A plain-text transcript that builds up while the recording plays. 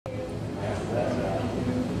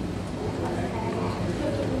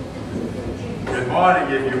Good morning,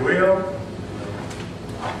 if you will.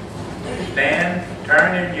 Stand,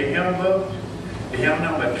 turn in your hymn books to hymn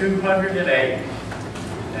number 208.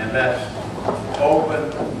 And let's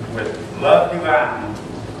open with Love Divine,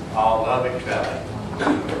 All Love Excelling.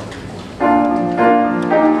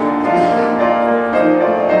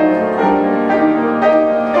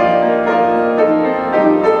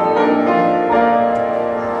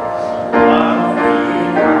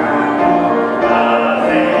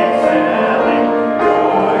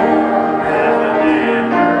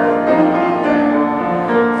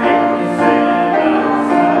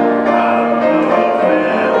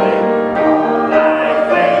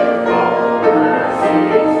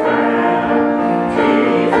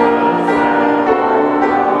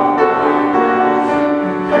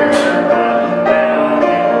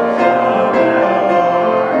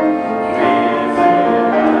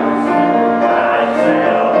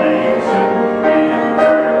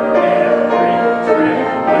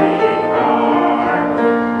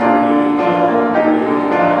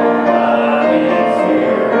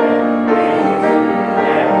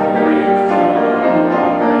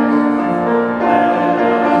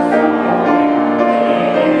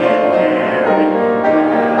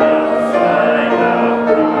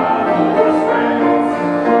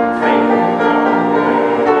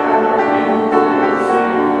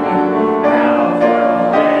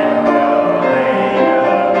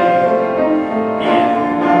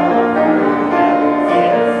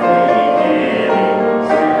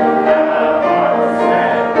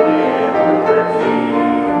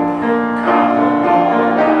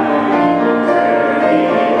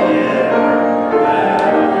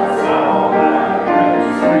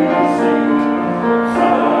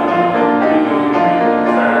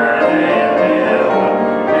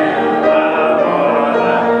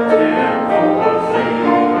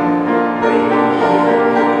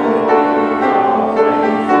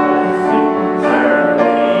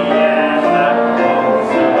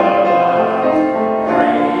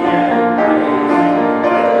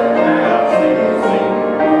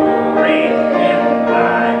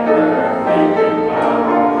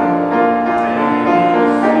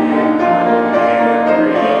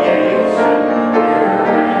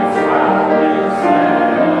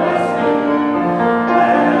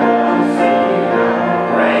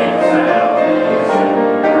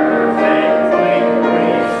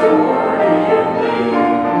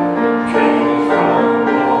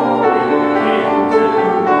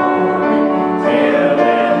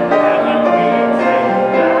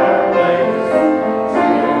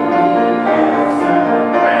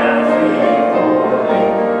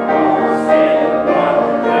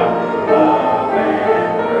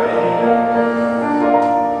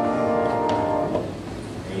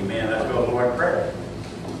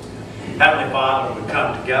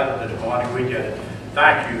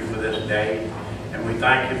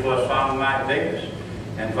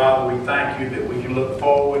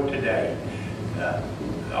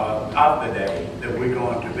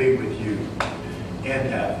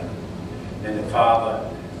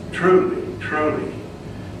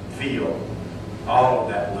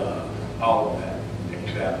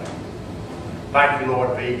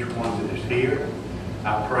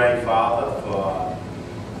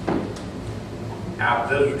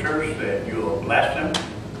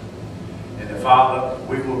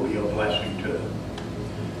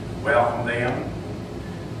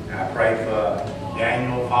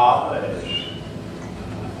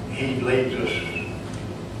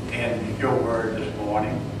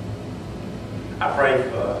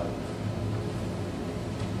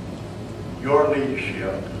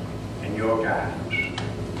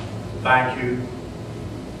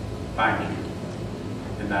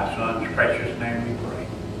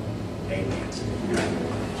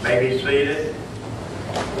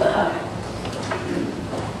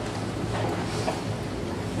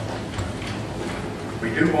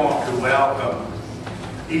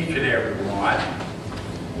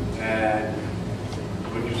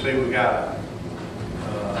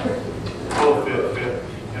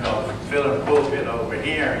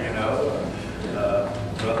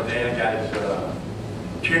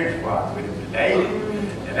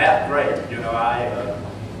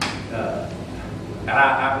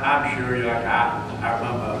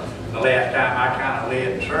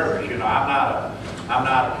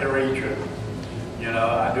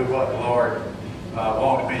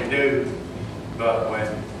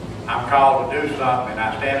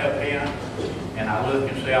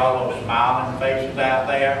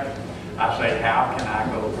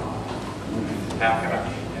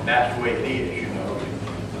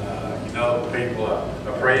 People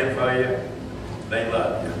are praying for you. They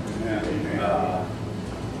love you.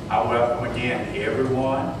 I welcome again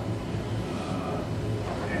everyone,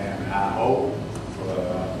 and I hope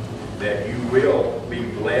that you will be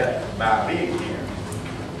blessed by being here.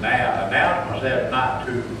 Now, announcements, there's not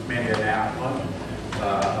too many announcements,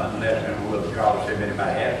 unless we'll call to see if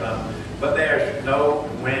anybody has some. But there's no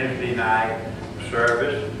Wednesday night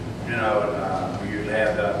service. You know, we usually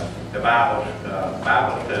have the Bible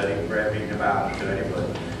study, prayer meeting, the Bible study, but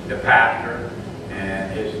the pastor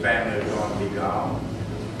and his family is going to be gone.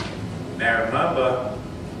 Now remember,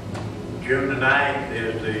 June the 9th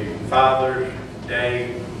is the Father's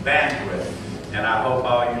Day banquet, and I hope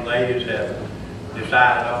all you ladies have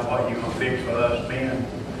decided on what you're going to fix for us men.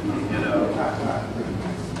 You know,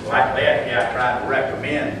 like last year I tried to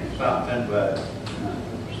recommend something, but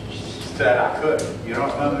said I couldn't. You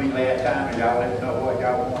don't remember me last time and y'all didn't know what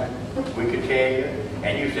y'all wanted? We could tell you,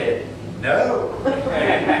 and you said, no. I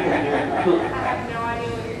have no idea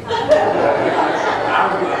what you're talking about.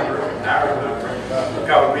 I remember,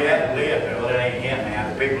 because we had to list, well, it ain't in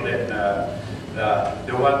now. The people didn't,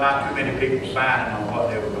 there was not too many people signing on what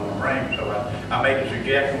they were going to bring, so I made a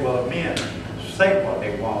suggestion, well, the men say what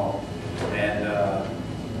they want, and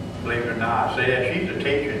believe it or not, see, she's a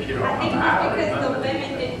teacher, and she don't know how to because remember. the women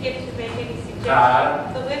didn't get to make any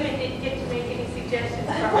suggestions. The women didn't get to make any suggestions.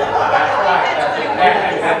 That's right, that's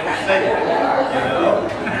exactly what you said, you know.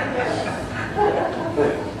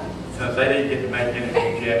 Since they didn't get to make any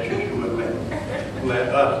suggestions, you wouldn't let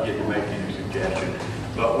us get to make any suggestions.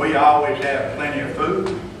 But we always have plenty of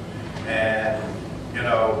food, and, you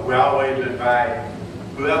know, we always invite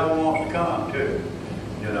whoever wants to come, too.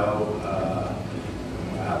 You know,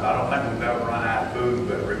 I don't think we've ever run out of food,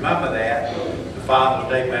 but remember that. The Father's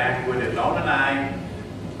Day banquet is on the 9th.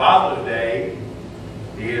 Father's Day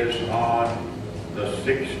is on the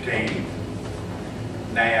 16th.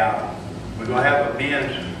 Now, we're going to have a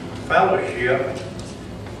men's fellowship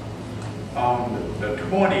on the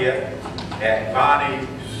 20th at Bonnie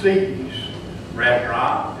C's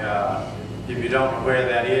restaurant. If you don't know where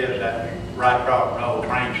that is, that's right across an old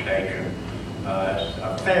train station. It's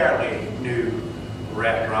a fairly new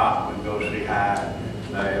restaurant. We can go see how,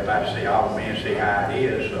 everybody see, all the men see how it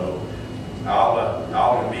is. So all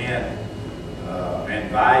the men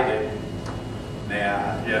invited.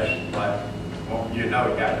 Now, just like, well, you know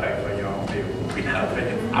you got to pay for your own meal. We not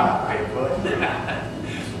paying, I'm paying for it.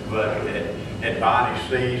 But at Bonnie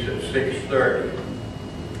C's at 6:30.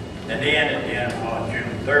 And then on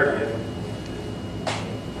June 30th,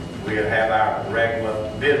 we'll have our regular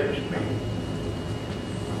business meeting.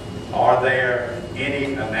 Are there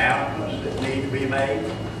any announcements that need to be made?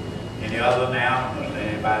 Any other announcements that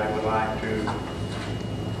anybody would like to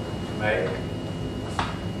make?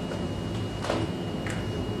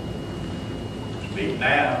 Speak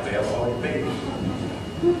now, they'll hold your peace.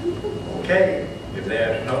 Okay, if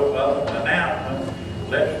there's no other announcement,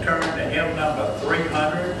 let's turn to hymn number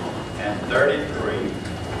 333,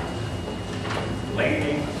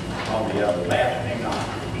 Leaning on the Everlasting Arms.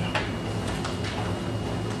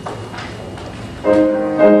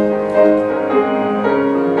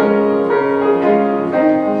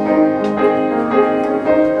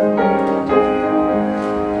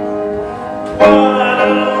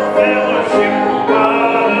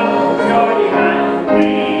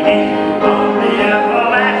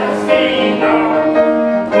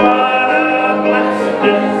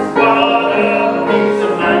 What a peace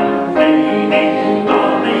of mind, leaning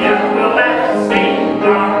on the everlasting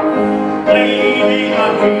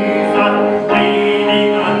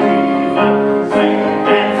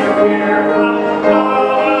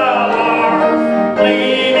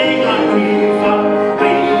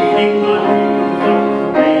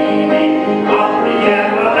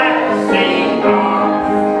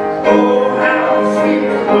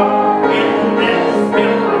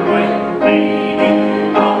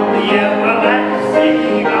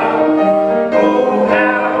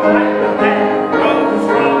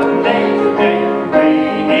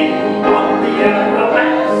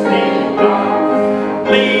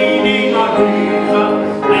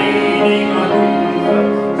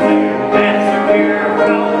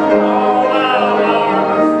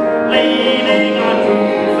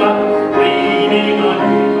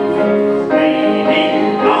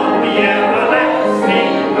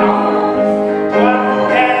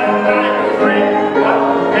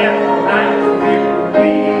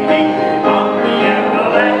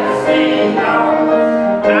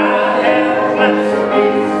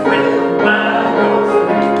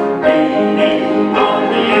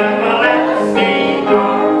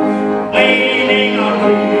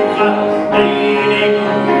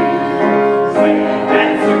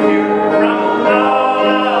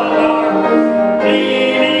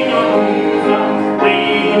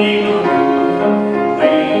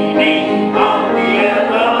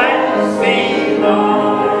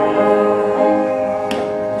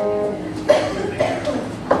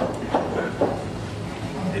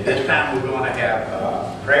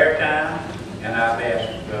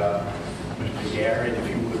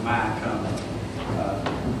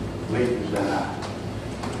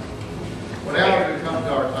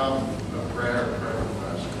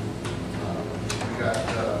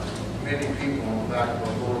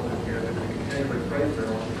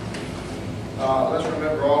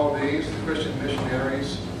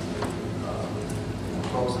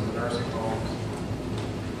folks in the nursing homes.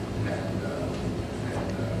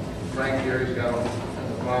 Frank here, he's got on the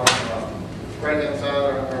bottom, right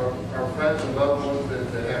inside our friends and loved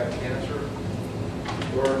ones that have cancer.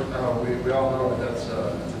 Lord, we all know that that's a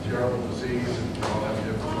terrible disease and all that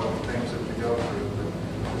difficult things that we go through, but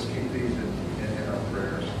let's keep these in our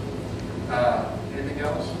prayers. Anything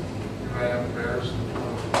else? Anybody have prayers?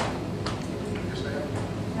 Yes, ma'am.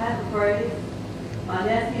 I have a praise. My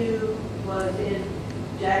nephew was in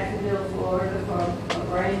Jacksonville, Florida for a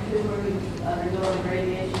brain tumor. He's undergoing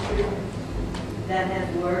radiation treatment. That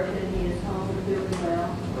has worked and he is home and doing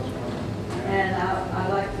well. And I'd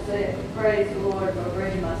like to say, praise the Lord for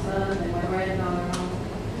bringing my son and my granddaughter home.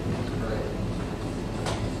 Great.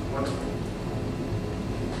 Wonderful.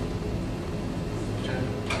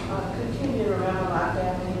 Continue around my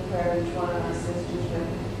family in prayer, each one of my sisters, with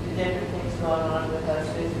the different things going on with us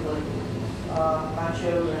physically, my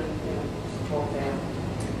children, whole family.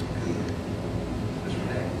 Mr.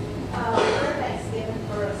 Renee. For Thanksgiving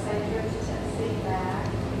for a safe trip to Tennessee back.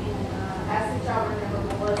 And as if y'all remember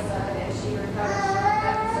Melissa, and she recovered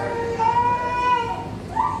from surgery.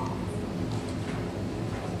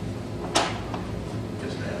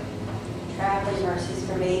 Yes, ma'am. Traveling mercies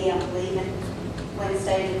for me. I'm leaving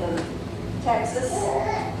Wednesday to go to Texas.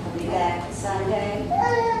 I'll be back Sunday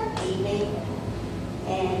evening.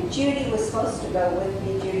 And Judy was supposed to go with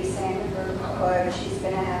me, Judy Sanford, but she's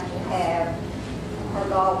going to have her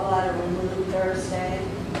gallbladder removed Thursday.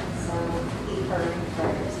 So keep her in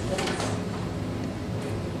prayers, please.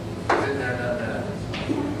 Been there, done that.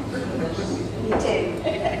 You too.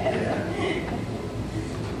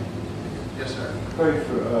 Yes, sir. Pray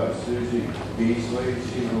for Susie Beasley.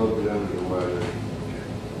 She's a little bit under the weather.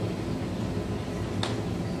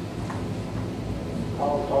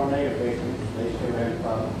 All tornado victims, they still have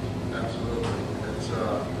problems. Absolutely. It's,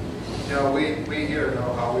 we here know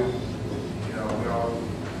how we all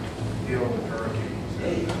deal with hurricanes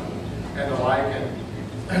and the like. And,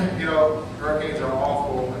 hurricanes are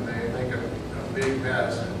awful and they make a big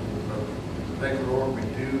mess. But thank the Lord, we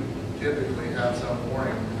do typically have some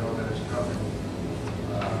warning to know that it's coming.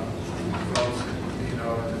 Folks, in the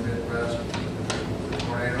Midwest with the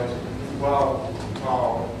tornadoes,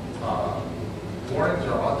 warnings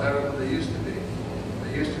are a lot better than they used to be.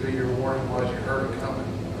 They used to be your warning was you heard it coming,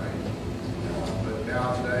 right? But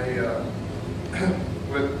now today,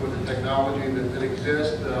 with the technology that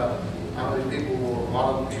exists, a lot of people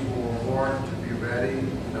were warned to be ready,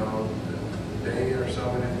 a day or so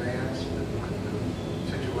in advance.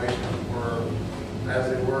 The situations were as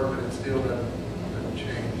they were, but it still doesn't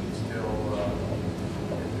change. It's still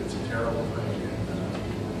it's a terrible thing.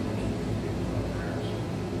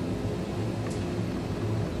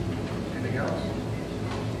 Anything else?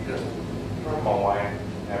 Yes. My wife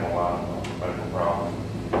had a lot of medical problems.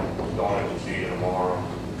 Going to see her tomorrow.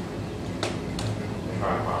 They're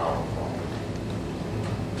trying to find out what's wrong.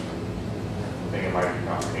 I think it might be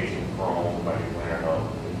complications from but it's clearing up.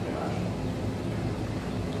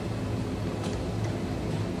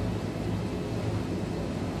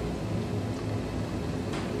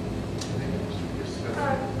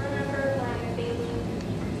 Remember Lana Bailey,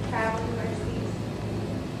 traveling mercies.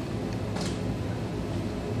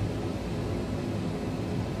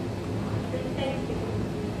 For Thanksgiving.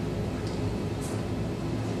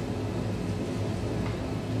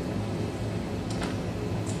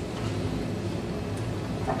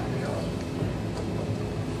 Anything else?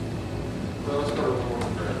 Well, let's go to the Lord in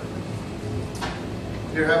prayer.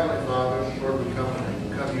 Dear Heavenly Father, Lord, we come to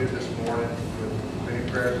you this morning with many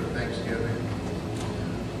prayers of thanksgiving.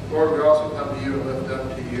 Lord, we also come to you and lift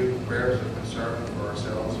up to you prayers of concern for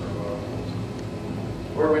ourselves and our loved ones.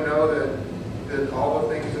 Lord, we know that all the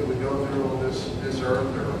things that we go through on this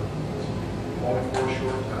earth are only for a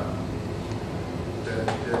short time.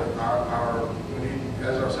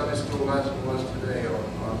 As our Sunday school lesson was today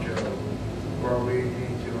on Job, Lord, we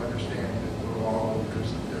need to understand that we'll all go through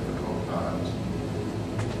some difficult times.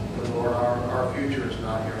 But Lord, our future is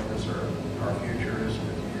not here on this earth. Our future is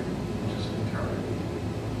with you, which is eternity.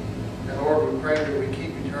 And Lord, we pray that we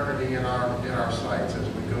keep eternity in our sights as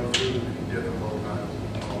we go through the difficult times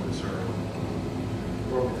on this earth.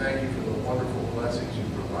 Lord, we thank you for the wonderful blessings you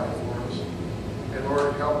provide for us. And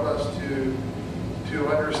Lord, help us to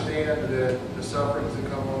understand that the sufferings that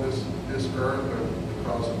come on this earth are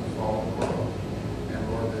because of the fallen world. And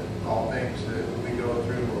Lord, that all things that we go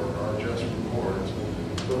through are just rewards.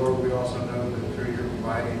 But Lord, we also know that through your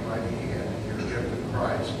mighty, mighty hand and your gift of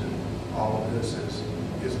Christ, that all of this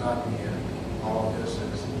is not the end. All of this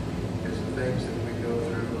is the things that we go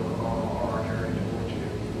through on our journey towards you.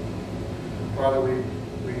 Father, we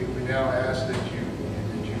now ask that you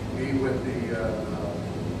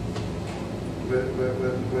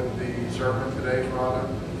with the sermon today, Father.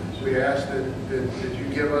 We ask that you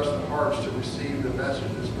give us the hearts to receive the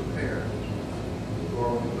messages prepared.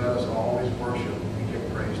 Lord, let us always worship and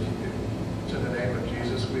give praise to you. It's in the name of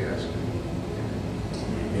Jesus we ask it.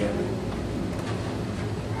 Amen.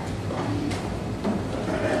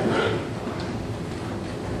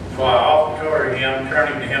 For our offertory hymn,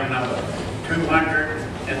 turning to hymn number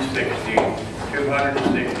 260.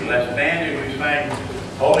 260. Let's stand as we sing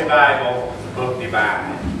Holy Bible, Book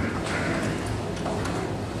Divine.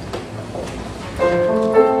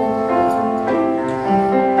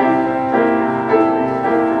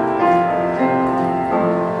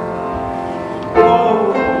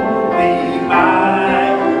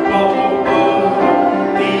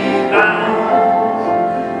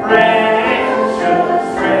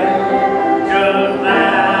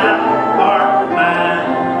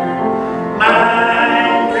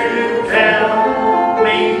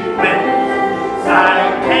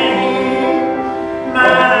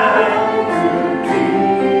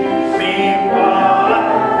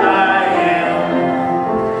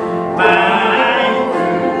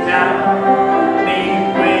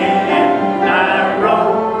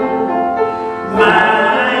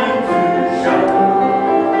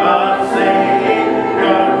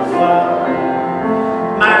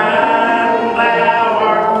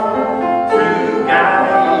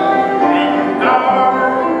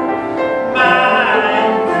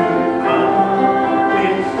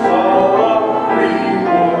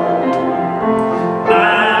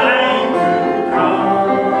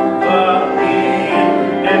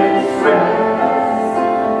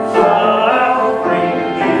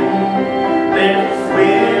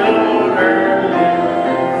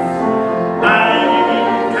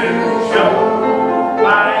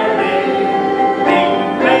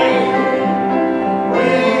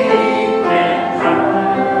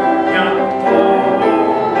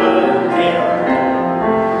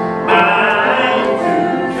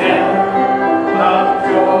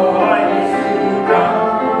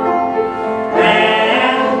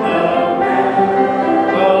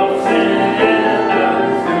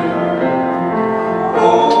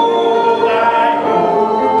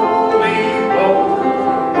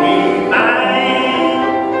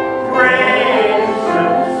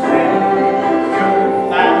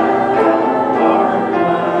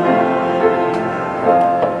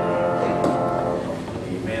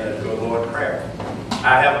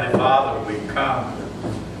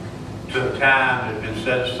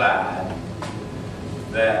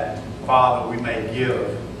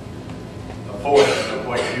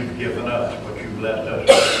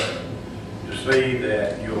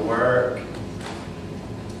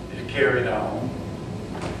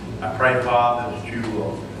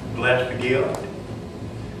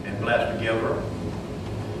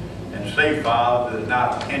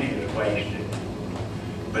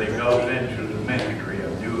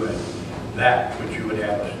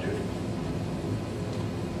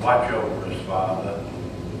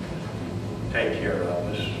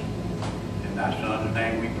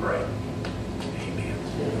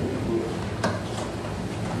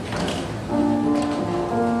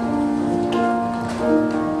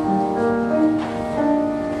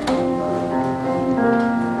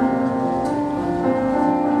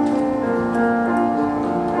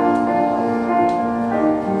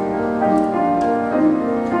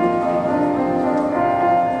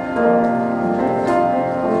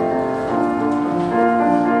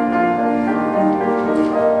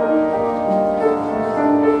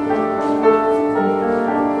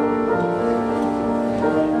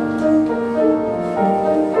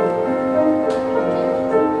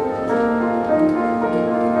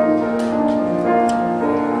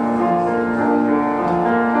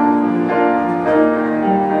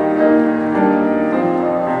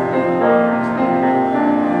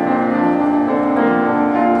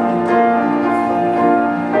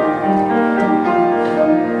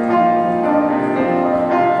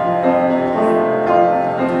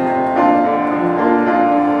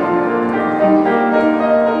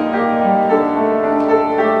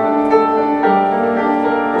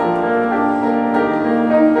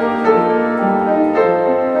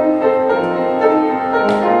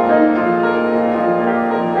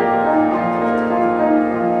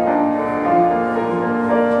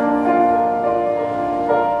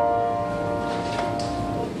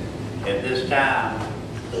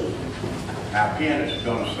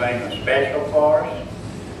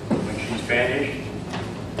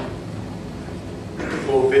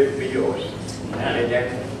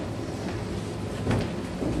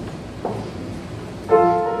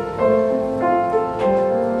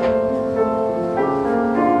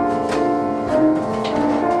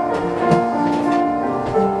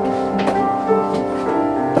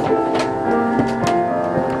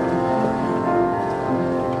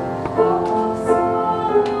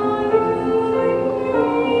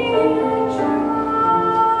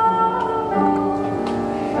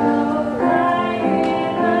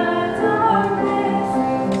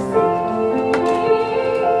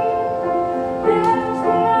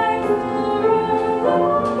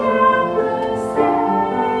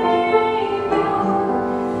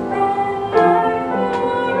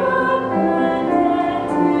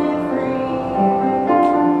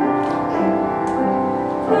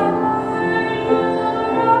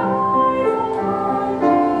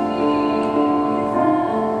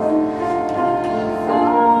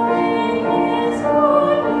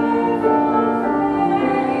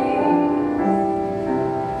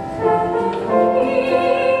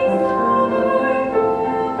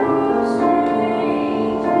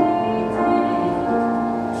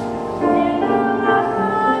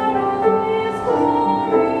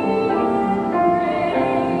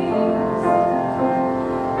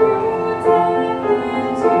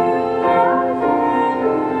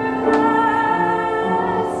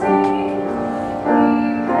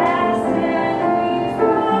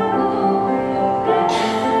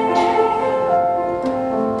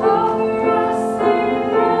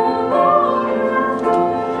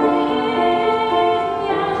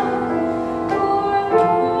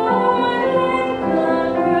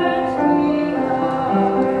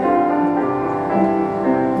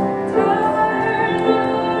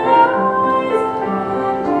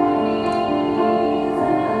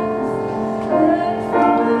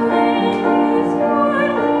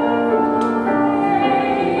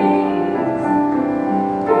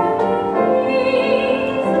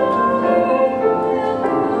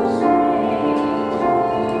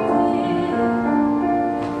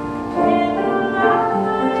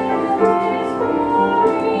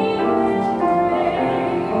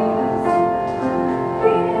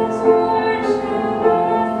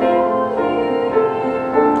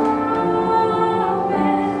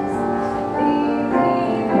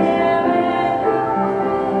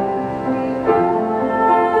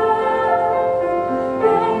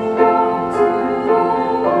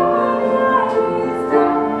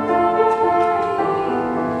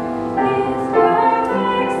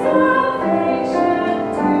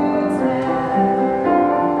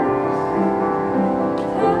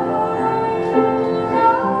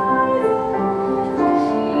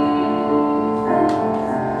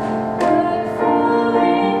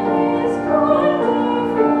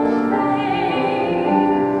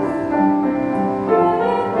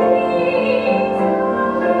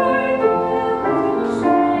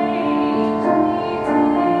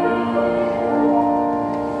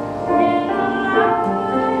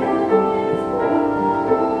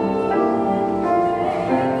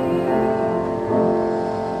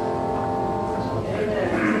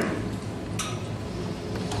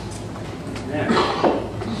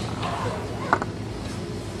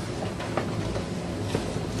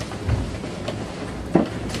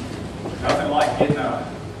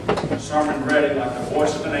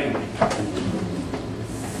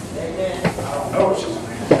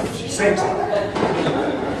 expensive.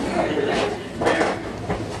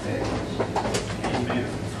 Amen.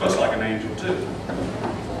 Looks like an angel too.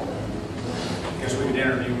 Guess we could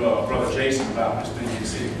interview Brother Jason about this thing you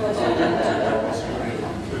see.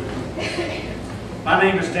 My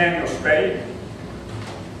name is Daniel Spade.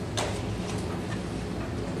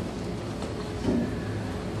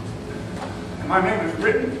 And my name is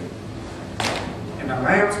written in the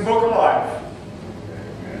Lamb's Book of Life.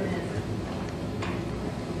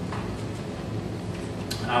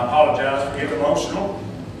 I apologize for getting emotional.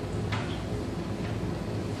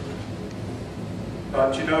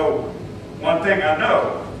 But you know, one thing I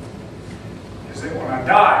know is that when I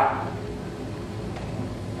die,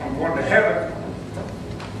 I'm going to heaven.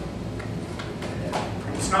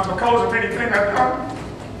 It's not because of anything I've done.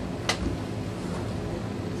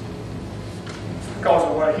 It's because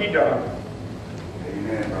of what He done.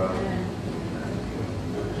 Amen, brother.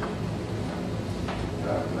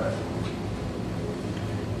 God bless you.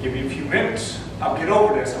 Give me a few minutes. I'll get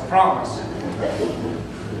over this, I promise.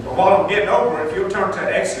 But while I'm getting over it, if you'll turn to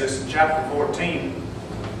Exodus in chapter 14.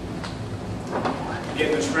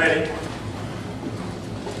 Getting this ready.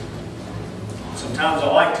 Sometimes I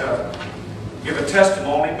like to give a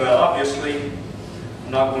testimony, but obviously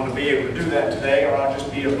I'm not going to be able to do that today, or I'll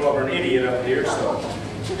just be a blubbering idiot up here, so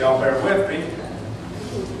y'all bear with me.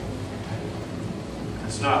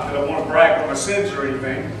 It's not that I want to brag on my sins or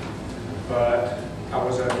anything, but I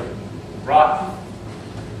was a rotten,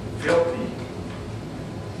 filthy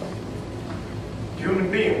human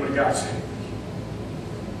being when God saved me.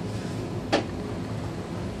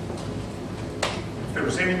 If there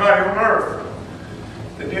was anybody on earth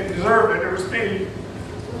that didn't deserve it, it was me.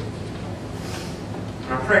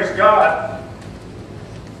 And I praise God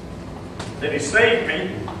that He saved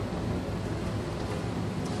me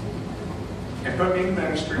and put me in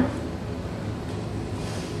ministry.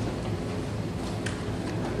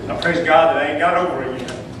 I praise God that I ain't got over it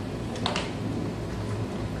yet.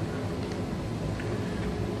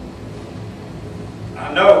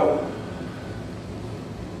 I know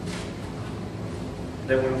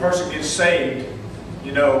that when a person gets saved,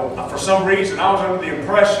 you know, for some reason I was under the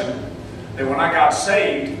impression that when I got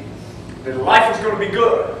saved, that life was going to be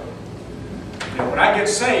good. You know, when I get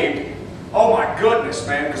saved, oh my goodness,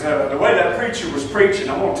 man, because the way that preacher was preaching,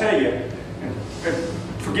 I'm going to tell you, and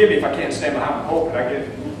forgive me if I can't stand behind the pulpit, I get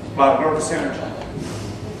a lot of nervous energy.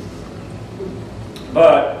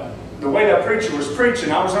 But the way that preacher was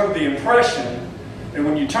preaching, I was under the impression that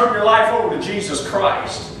when you turn your life over to Jesus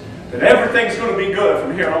Christ, that everything's going to be good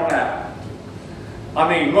from here on out. I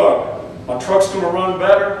mean, look, my truck's going to run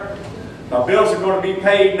better. My bills are going to be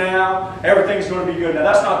paid now. Everything's going to be good. Now,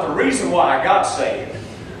 that's not the reason why I got saved.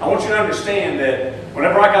 I want you to understand that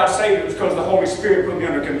whenever I got saved, it was because the Holy Spirit put me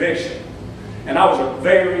under conviction. And I was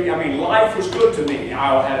life was good to me.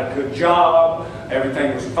 I had a good job.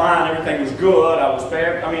 Everything was fine. Everything was good. I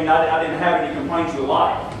didn't have any complaints with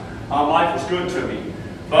life. Life was good to me.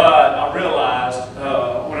 But I realized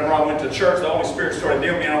whenever I went to church, the Holy Spirit started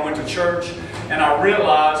dealing with me, and I went to church, and I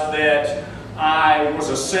realized that I was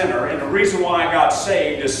a sinner. And the reason why I got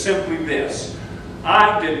saved is simply this.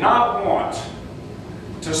 I did not want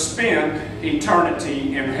to spend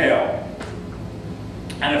eternity in hell.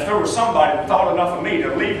 And if there was somebody that thought enough of me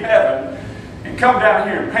to leave heaven and come down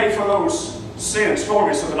here and pay for those sins for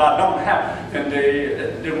me so that I don't have,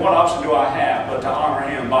 then what option do I have but to honor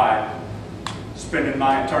Him by spending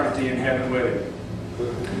my eternity in heaven with Him?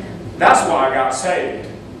 That's why I got saved.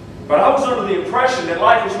 But I was under the impression that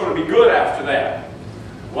life was going to be good after that.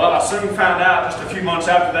 Well, I soon found out just a few months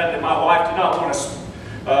after that my wife did not want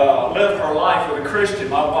to live her life with a Christian.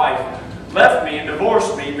 My wife left me and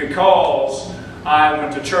divorced me because I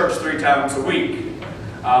went to church 3 times a week.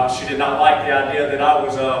 She did not like the idea that I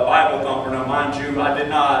was a Bible thumper. Now, mind you, I did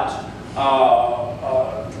not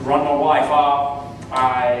run my wife off.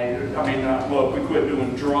 Look, we quit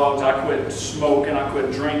doing drugs. I quit smoking. I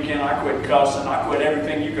quit drinking. I quit cussing. I quit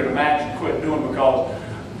everything you could imagine quit doing because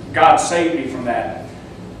God saved me from that.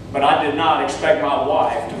 But I did not expect my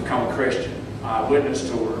wife to become a Christian. I witnessed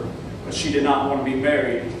to her, but she did not want to be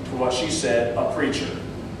married to what she said, a preacher.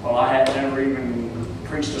 Well, I had never even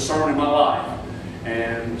preached a sermon in my life.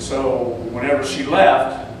 And so whenever she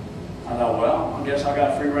left, I thought, well, I guess I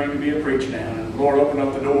got free reign to be a preacher now. And the Lord opened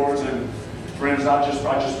up the doors, and friends, I just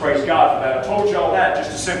praise God for that. I told you all that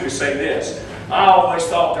just to simply say this. I always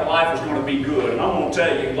thought that life was going to be good. And I'm going to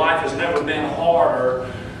tell you, life has never been harder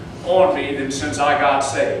on me than since I got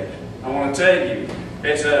saved. I want to tell you,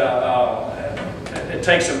 it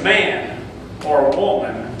takes a man or a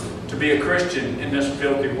woman to be a Christian in this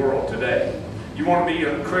filthy world today. You want to be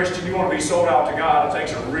a Christian, you want to be sold out to God, it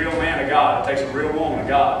takes a real man It takes a real woman of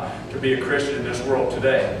God to be a Christian in this world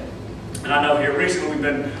today. And I know here recently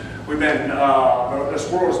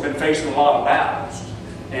this world has been facing a lot of battles.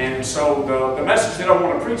 And so the message that I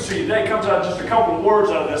want to preach to you today comes out of just a couple of words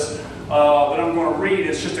out of this that I'm going to read.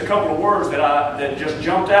 It's just a couple of words that just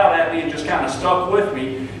jumped out at me and just kind of stuck with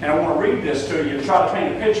me. And I want to read this to you and try to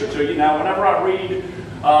paint a picture to you. Now, whenever I read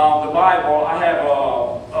the Bible, I have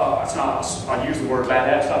I use the word bad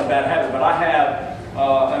habit, it's not a bad habit, but I have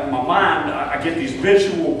in my mind, I get these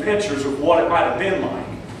visual pictures of what it might have been like.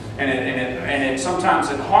 And sometimes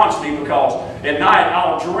it haunts me because at night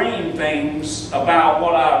I'll dream things about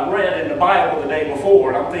what I read in the Bible the day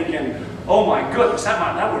before. And I'm thinking, oh my goodness,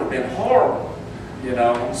 that would have been horrible. You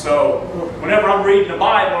know, so whenever I'm reading the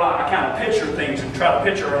Bible, I kind of picture things and try to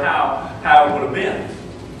picture how it would have been.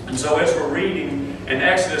 And so as we're reading in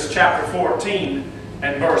Exodus chapter 14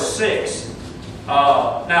 and verse 6,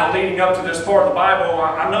 now, leading up to this part of the Bible,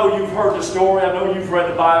 I know you've heard the story, I know you've read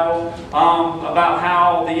the Bible about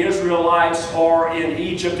how the Israelites are in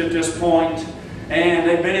Egypt at this point, and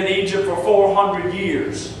they've been in Egypt for 400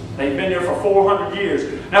 years. They've been there for 400 years.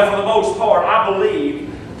 Now, for the most part, I believe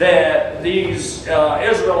that these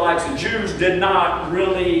Israelites and Jews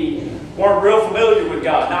weren't real familiar with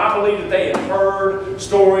God. Now, I believe that they had heard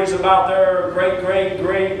stories about their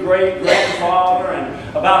great-great-great-great-grandfather and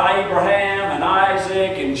about Abraham and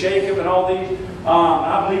Isaac and Jacob and all these.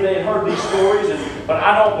 I believe they had heard these stories, but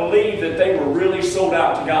I don't believe that they were really sold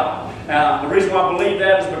out to God. The reason why I believe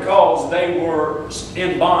that is because they were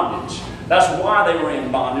in bondage. That's why they were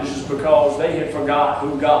in bondage, is because they had forgot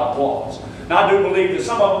who God was. Now, I do believe that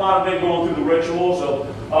some of them might have been going through the rituals of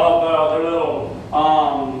their little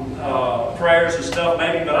prayers and stuff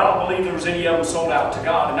maybe, but I don't believe there was any of them sold out to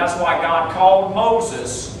God. And that's why God called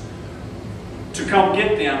Moses to come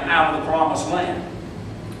get them out of the promised land.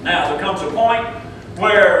 Now, there comes a point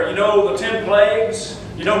where, you know, the 10 plagues,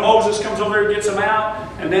 you know, Moses comes over there and gets them out,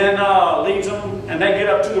 and then leads them, and they get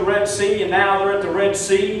up to the Red Sea, and now they're at the Red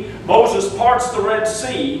Sea. Moses parts the Red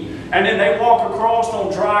Sea, and then they walk across on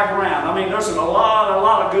dry ground. I mean, there's a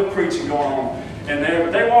lot of good preaching going on in there,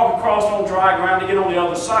 but they walk across on dry ground to get on the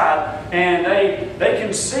other side, and they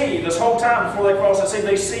can see, this whole time before they cross the sea,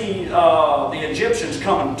 they see the Egyptians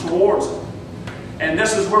coming towards them. And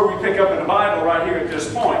this is where we pick up in the Bible right here at this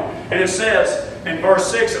point. And it says in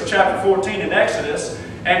verse 6 of chapter 14 in Exodus,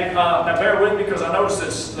 and now bear with me because I noticed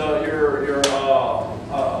this, your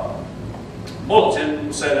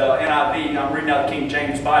bulletin said NIV. I'm reading out the King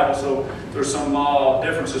James Bible, so there's some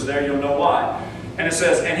differences there. You'll know why. And it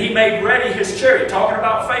says, and he made ready his chariot. Talking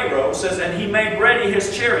about Pharaoh, it says, and he made ready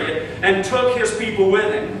his chariot and took his people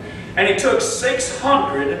with him. And he took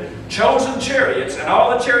 600 chosen chariots and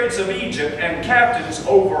all the chariots of Egypt and captains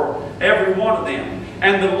over every one of them.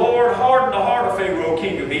 And the Lord hardened the heart of Pharaoh,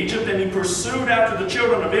 king of Egypt, and he pursued after the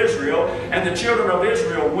children of Israel, and the children of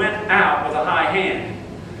Israel went out with a high hand.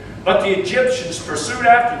 But the Egyptians pursued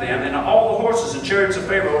after them, and all the horses and chariots of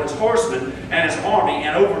Pharaoh and his horsemen and his army,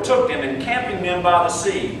 and overtook them, encamping them by the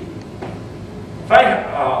sea.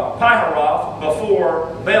 Piharoth before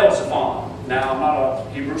Baal-zephon. Now, I'm not a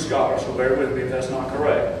Hebrew scholar, so bear with me if that's not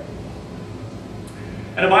correct.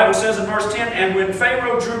 And the Bible says in verse 10, and when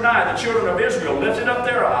Pharaoh drew nigh, the children of Israel lifted up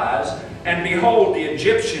their eyes, and behold, the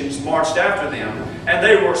Egyptians marched after them, and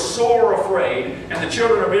they were sore afraid, and the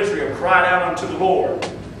children of Israel cried out unto the Lord.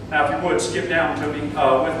 Now, if you would, skip down to me,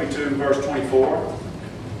 with me to verse 24.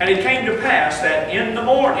 And it came to pass that in the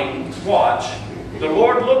morning, watch, the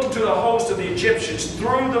Lord looked into the host of the Egyptians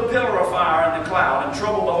through the pillar of fire and the cloud, and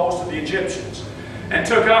troubled the host of the Egyptians, and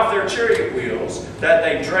took off their chariot wheels, that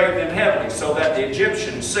they drave them heavily, so that the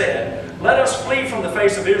Egyptians said, let us flee from the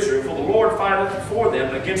face of Israel, for the Lord fighteth for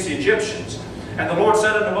them against the Egyptians. And the Lord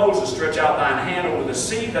said unto Moses, stretch out thine hand over the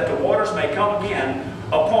sea, that the waters may come again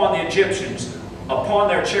upon the Egyptians, upon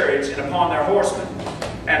their chariots, and upon their horsemen.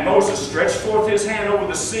 And Moses stretched forth his hand over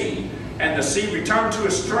the sea, and the sea returned to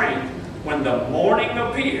its strength, when the morning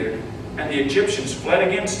appeared, and the Egyptians fled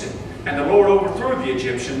against it. And the Lord overthrew the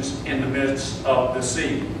Egyptians in the midst of the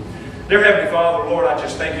sea. Dear Heavenly Father, Lord, I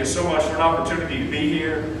just thank you so much for an opportunity to be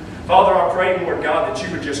here. Father, I pray, Lord God, that you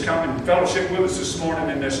would just come and fellowship with us this morning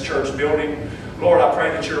in this church building. Lord, I pray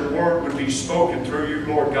that your word would be spoken through you,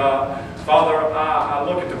 Lord God. Father, I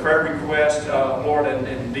look at the prayer request, Lord,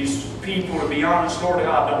 and these people, to be honest, Lord,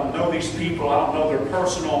 I don't know these people. I don't know their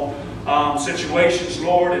personal situations,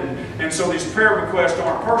 Lord, and so these prayer requests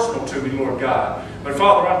aren't personal to me, Lord God. But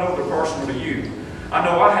Father, I know they're personal to you. I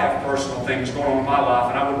know I have personal things going on in my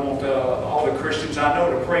life, and I would want all the Christians I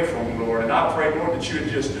know to pray for them, Lord. And I pray, Lord, that you would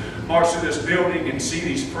just march through this building and see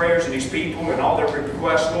these prayers and these people and all their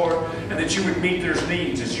requests, Lord, and that you would meet their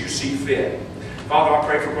needs as you see fit. Father, I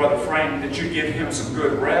pray for Brother Frank, that you give him some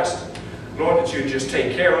good rest. Lord, that you would just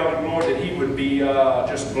take care of him, Lord, that he would be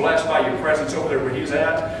just blessed by your presence over there where he's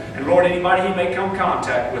at. And Lord, anybody he may come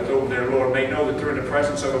contact with over there, Lord, may know that they're in the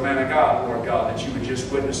presence of a man of God, Lord God, that you would just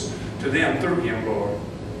witness to them through him, Lord.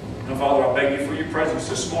 And Father, I beg you for your presence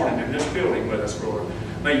this morning in this building with us, Lord.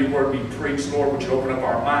 May your word be preached, Lord. Would you open up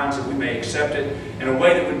our minds that we may accept it in a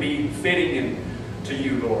way that would be fitting to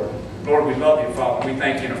you, Lord. Lord, we love you, Father. We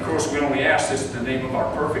thank you. And of course, we only ask this in the name of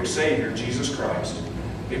our perfect Savior, Jesus Christ.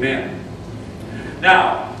 Amen.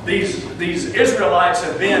 Now, these Israelites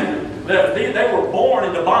have been, they were born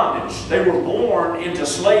into bondage. They were born into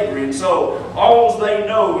slavery. And so all they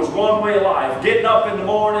know is one way of life. Getting up in the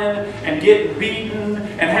morning and getting beaten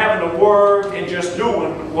and having to work and just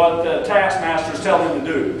doing what the taskmasters tell them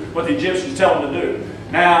to do. What the Egyptians tell them to do.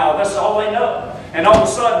 Now, that's all they know. And all of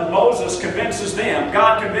a sudden, Moses convinces them,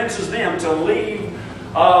 God convinces them to leave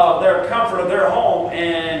their comfort of their home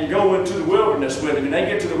and go into the wilderness with him. And they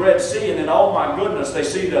get to the Red Sea, and then, oh my goodness, they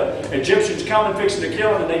see the Egyptians coming, fixing to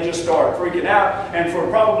kill them, and they just start freaking out. And for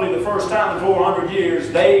probably the first time in 400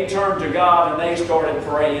 years, they turned to God and they started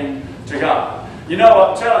praying to God. You know,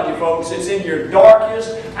 I'm telling you folks, it's in your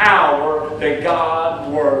darkest hour that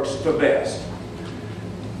God works the best.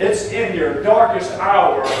 It's in your darkest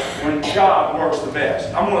hour when God works the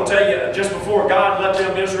best. I'm going to tell you, just before God let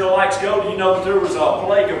them Israelites go, do you know that there was a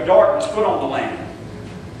plague of darkness put on the land?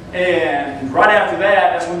 And right after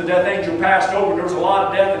that, that's when the death angel passed over. There was a lot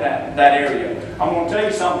of death in that area. I'm going to tell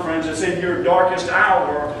you something, friends. It's in your darkest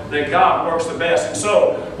hour that God works the best. And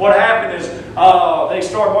so what happened is they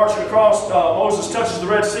start marching across. Moses touches the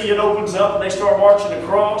Red Sea. It opens up, and they start marching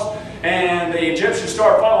across. And the Egyptians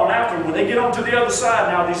start following after them. When they get onto the other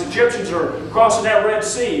side now, these Egyptians are crossing that Red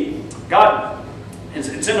Sea. God, it's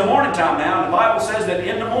in the morning time now, and the Bible says that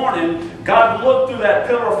in the morning, God looked through that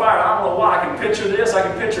pillar of fire. I don't know why. I can picture this. I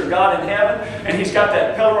can picture God in heaven, and He's got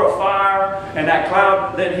that pillar of fire and that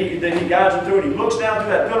cloud that He guides him through. And He looks down through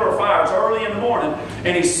that pillar of fire. It's early in the morning,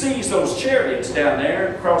 and He sees those chariots down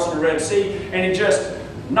there crossing the Red Sea, and He just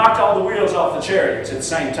knocked all the wheels off the chariots at the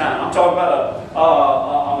same time. I'm talking about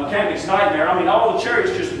a mechanic's nightmare. I mean, all the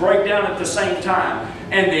chariots just break down at the same time.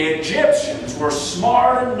 And the Egyptians were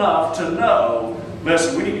smart enough to know,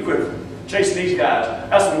 listen, we need to quit chasing these guys.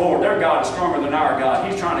 That's the Lord. Their God is stronger than our God.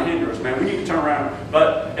 He's trying to hinder us, man. We need to turn around.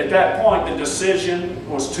 But at that point, the decision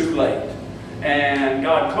was too late. And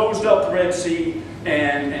God closed up the Red Sea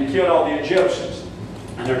and killed all the Egyptians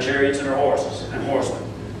and their chariots and their horses and horsemen.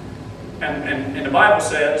 And the Bible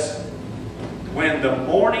says, when the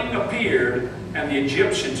morning appeared and the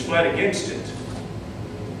Egyptians fled against it,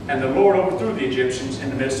 and the Lord overthrew the Egyptians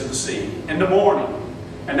in the midst of the sea. In the morning.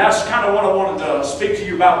 And that's kind of what I wanted to speak to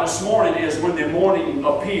you about this morning, is when the morning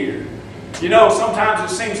appeared. You know,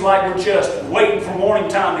 sometimes it seems like we're just waiting for morning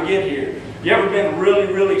time to get here. You ever been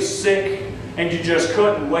really, really sick and you just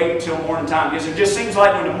couldn't wait until morning time? Because it just seems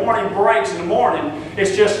like when the morning breaks in the morning,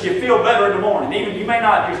 it's just, you feel better in the morning. Even you may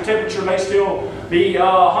not, your temperature may still be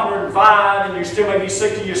 105, and you still may be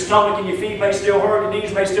sick to your stomach, and your feet may still hurt, your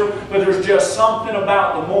knees may still, but there's just something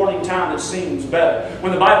about the morning time that seems better.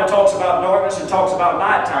 When the Bible talks about darkness and talks about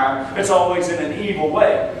nighttime, it's always in an evil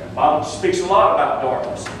way. The Bible speaks a lot about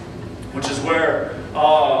darkness, which is where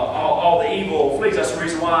all the evil flees. That's the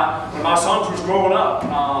reason why when my sons was growing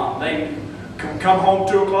up, they come home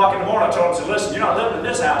 2 o'clock in the morning. I told them, I said, listen, you're not living in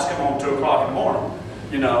this house, come home 2 o'clock in the morning.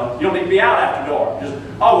 You know, you don't need to be out after dark. Just,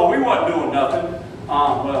 oh, well, we wasn't doing nothing.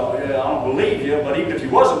 Well, yeah, I don't believe you, but even if you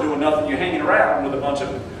wasn't doing nothing, you're hanging around with a bunch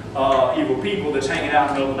of evil people that's hanging out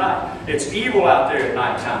in the middle of the night. It's evil out there at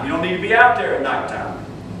nighttime. You don't need to be out there at nighttime.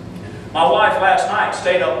 My wife last night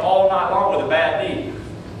stayed up all night long with a bad knee.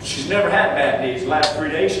 She's never had bad knees. The last 3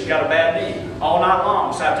 days she's got a bad knee. All night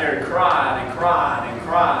long, sat there and cried and cried and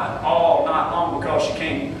cried all night long because she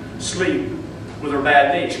can't sleep with her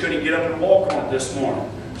bad knee. She couldn't even get up and walk on it this morning.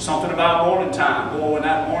 Something about morning time. Boy, when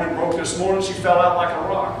that morning broke this morning, she fell out like a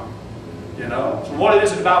rock. You know? So what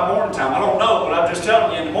is it about morning time? I don't know, but I'm just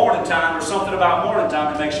telling you, in the morning time, there's something about morning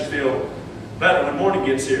time that makes you feel better when morning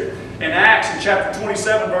gets here. In Acts, in chapter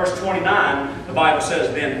 27, verse 29, the Bible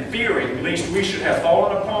says, then fearing lest we should have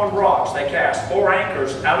fallen upon rocks, they cast 4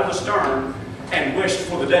 anchors out of the stern and wished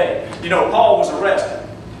for the day. You know, Paul was arrested.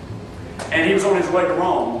 And he was on his way to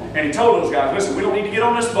Rome. And he told those guys, listen, we don't need to get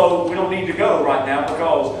on this boat. We don't need to go right now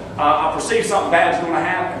because I perceive something bad is going to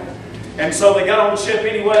happen. And so they got on the ship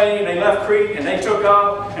anyway, and they left Crete, and they took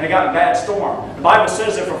off, and it got a bad storm. The Bible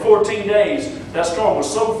says that for 14 days, that storm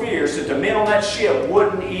was so fierce that the men on that ship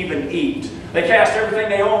wouldn't even eat. They cast everything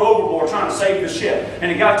they owned overboard trying to save the ship.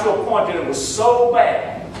 And it got to a point that it was so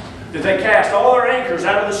bad that they cast all their anchors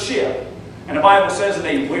out of the ship. And the Bible says that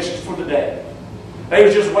they wished for the day. They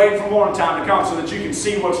was just waiting for morning time to come so that you can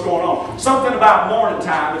see what's going on. Something about morning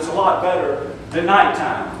time that's a lot better than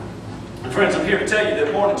nighttime. And friends, I'm here to tell you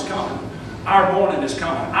that morning's coming. Our morning is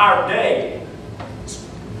coming. Our day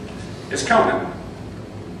is coming.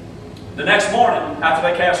 The next morning, after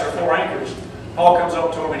they cast their 4 anchors, Paul comes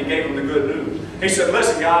up to them and he gave them the good news. He said,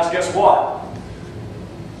 listen guys, guess what?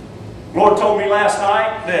 The Lord told me last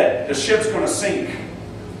night that the ship's going to sink.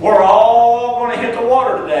 We're all going to hit the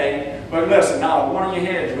water today, but listen, not one of your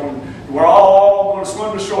heads. We're all going to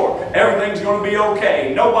swim to shore. Everything's going to be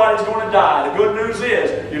okay. Nobody's going to die. The good news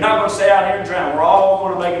is you're not going to stay out here and drown. We're all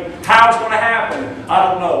going to make it. How it's going to happen,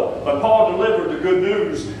 I don't know. But Paul delivered the good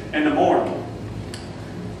news in the morning.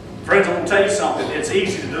 Friends, I'm going to tell you something. It's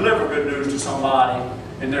easy to deliver good news to somebody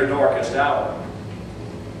in their darkest hour.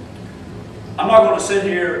 I'm not going to sit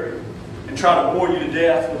here and try to bore you to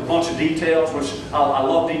death with a bunch of details, which I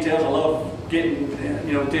love details. I love getting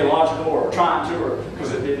theological or trying to, or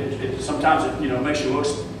because it sometimes it makes you look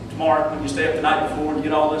smart when you stay up the night before and you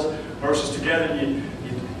get all this verses together. And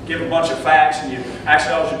you give a bunch of facts, and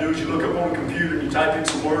actually all you do is you look up on the computer and you type in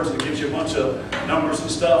some words and it gives you a bunch of numbers and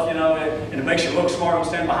stuff, and it makes you look smart and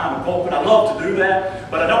stand behind the pulpit. I love to do that,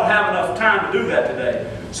 but I don't have enough time to do that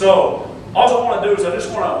today. So all I want to do is I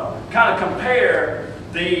just want to kind of compare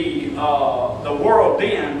the world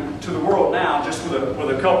then to the world now, just with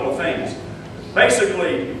a couple of things.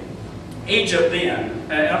 Basically, Egypt then,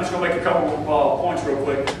 and I'm just going to make a couple of points real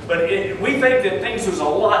quick, but we think that things was a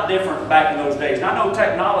lot different back in those days. And I know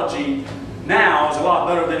technology now is a lot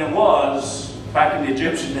better than it was back in the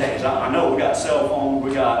Egyptian days. I know we got cell phones,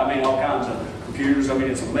 we got, all kinds of computers.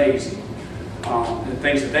 It's amazing. The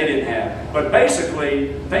things that they didn't have. But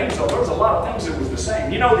basically, there was a lot of things that was the same.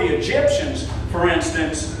 The Egyptians, for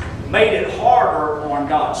instance, made it harder on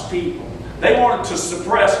God's people. They wanted to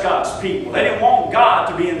suppress God's people. They didn't want God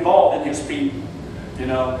to be involved in His people.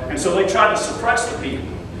 And so they tried to suppress the people.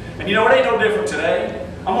 And it ain't no different today.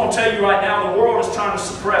 I'm going to tell you right now, the world is trying to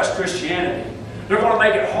suppress Christianity. They're going to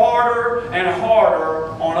make it harder and harder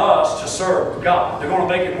on us to serve God. They're going to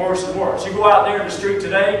make it worse and worse. You go out there in the street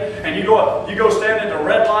today, and you go stand at the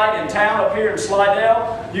red light in town up here in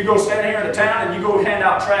Slidell. You go stand here in the town, and you go hand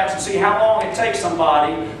out tracts and see how long it takes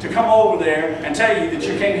somebody to come over there and tell you that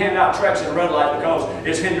you can't hand out tracts at a red light because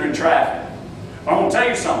it's hindering traffic. But I'm going to tell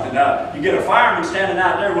you something. You get a fireman standing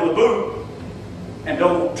out there with a boot and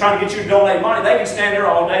trying to get you to donate money. They can stand there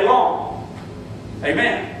all day long.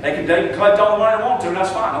 Amen. They can collect all the money they want to, and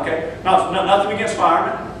that's fine, okay? Nothing against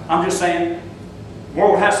firemen. I'm just saying the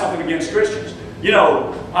world has something against Christians.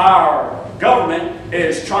 Our government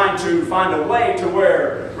is trying to find a way to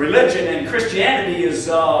where religion and Christianity is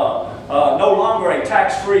no longer a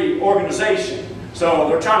tax-free organization. So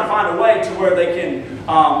they're trying to find a way to where they can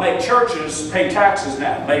make churches pay taxes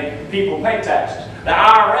now, make people pay taxes. The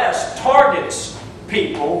IRS targets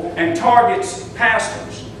people and targets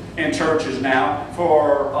pastors in churches now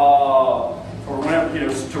for whenever,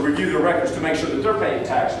 to review their records to make sure that they're paying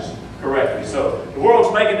taxes correctly. So the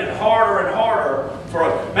world's making it harder and harder for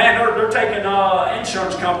us. Man, they're taking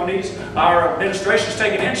insurance companies, our administration's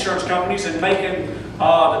taking insurance companies and making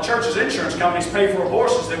the church's insurance companies pay for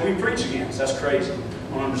abortions that we preach against. That's crazy.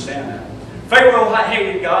 I don't understand that. Pharaoh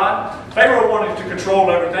hated God. Pharaoh wanted to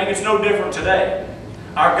control everything. It's no different today.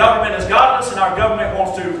 Our government is godless, and our government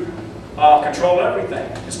wants to control everything.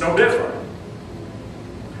 It's no different.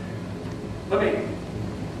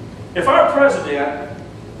 If our president,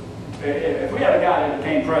 if we had a guy that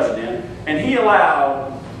became president, and he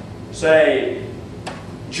allowed, say,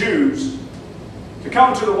 Jews to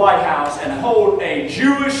come to the White House and hold a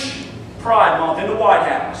Jewish Pride Month in the White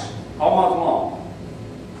House all month long,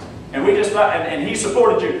 and and he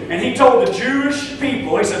supported you, and he told the Jewish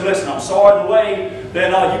people, he said, listen, I'm sorry the way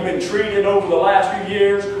that you've been treated over the last few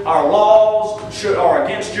years. Our laws are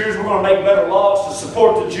against Jews. We're going to make better laws to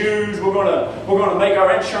support the Jews. We're going to make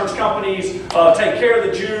our insurance companies take care of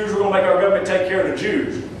the Jews. We're going to make our government take care of the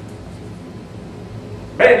Jews.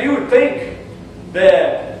 Man, you would think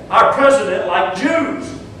that our president liked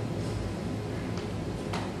Jews.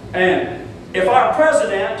 And if our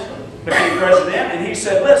president became president and he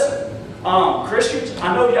said, listen, Christians,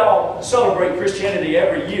 I know y'all celebrate Christianity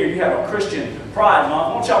every year. You have a Christian Pride Month.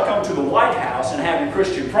 Why don't y'all come to the White House and have a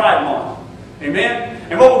Christian Pride Month? Amen?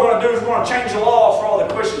 And what we're going to do is we're going to change the laws for all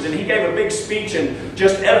the Christians. And he gave a big speech and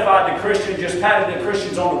just edified the Christians, just patted the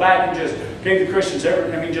Christians on the back and just gave the Christians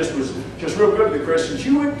everything. I mean, just was just real good to the Christians.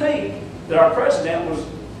 You would think that our president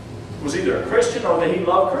was either a Christian or that he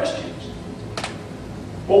loved Christians.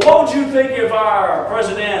 Well, what would you think if our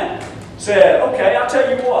president said, okay, I'll tell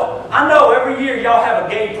you what, I know every year y'all have a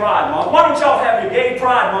gay pride month. Why don't y'all have your gay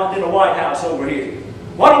pride month in the White House over here?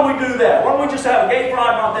 Why don't we do that? Why don't we just have a gay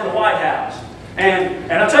pride month in the White House?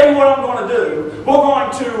 And I'll tell you what I'm going to do. We're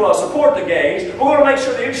going to support the gays. We're going to make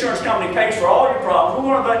sure the insurance company pays for all your problems.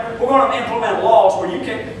 We're going to implement laws where you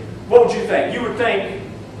can, what would you think? You would think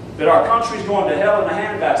that our country's going to hell in a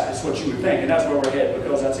handbasket is what you would think. And that's where we're headed,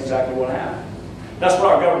 because that's exactly what happened. That's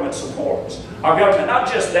what our government supports. Our government,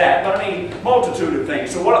 not just that, but I mean multitude of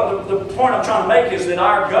things. So what the point I'm trying to make is that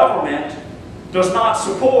our government does not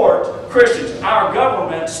support Christians. Our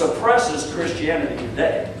government suppresses Christianity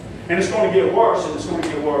today. And it's going to get worse, and it's going to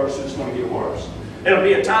get worse, and it's going to get worse. It'll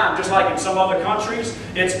be a time, just like in some other countries,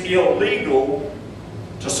 it's illegal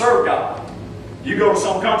to serve God. You go to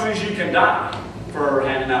some countries, you can die for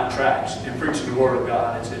handing out tracts and preaching the Word of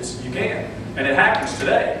God. You can. And it happens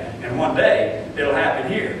today. And one day, it'll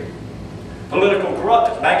happen here. Political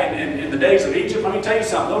corruption. Back in the days of Egypt, let me tell you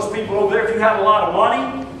something. Those people over there, if you had a lot of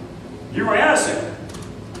money, you were innocent.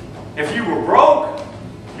 If you were broke,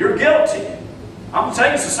 you're guilty. I'm going to tell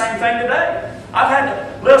you it's the same thing today. I've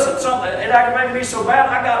had to, listen, it aggravated me so bad,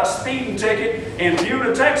 I got a speeding ticket in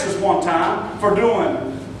Bayou, Texas one time for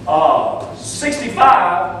doing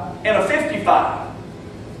 65 and a 55.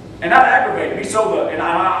 And that aggravated me so good. And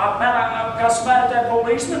I got so mad at that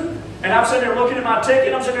policeman. And I'm sitting there looking at my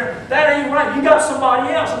ticket. I'm sitting there, that ain't right. You got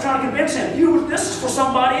somebody else. I'm trying to convince him. This is for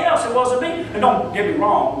somebody else. It wasn't me. And don't get me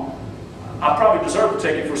wrong. I probably deserved the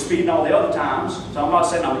ticket for speeding all the other times. So I'm not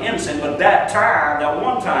saying I'm innocent. But that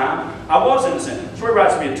one time, I was innocent. So he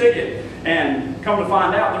writes me a ticket. And come to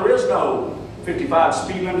find out, there is no 55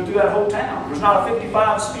 speed limit through that whole town. There's not a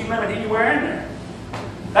 55 speed limit anywhere in there.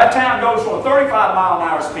 That town goes from a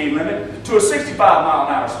 35-mile-an-hour speed limit to a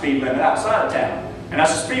 65-mile-an-hour speed limit outside of town. And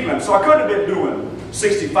that's the speed limit. So I couldn't have been doing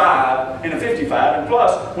 65 and a 55. And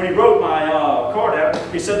plus, when he wrote my car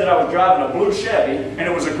down, he said that I was driving a blue Chevy, and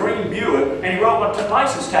it was a green Buick, and he wrote my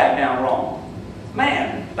license tag down wrong.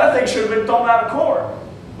 Man, that thing should have been thrown out of court.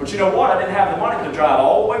 But you know what? I didn't have the money to drive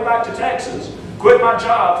all the way back to Texas, quit my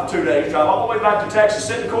job for 2 days, drive all the way back to Texas,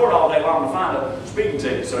 sit in court all day long to find a speeding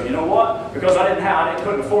ticket. So you know what? Because I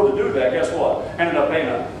couldn't afford to do that, guess what? Ended up paying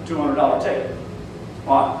a $200 ticket.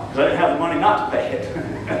 Why? Because I didn't have the money not to pay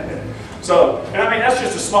it. So, and I mean, that's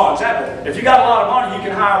just a small example. If you got a lot of money, you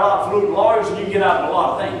can hire a lot of fluent lawyers and you can get out of a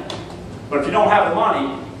lot of things. But if you don't have the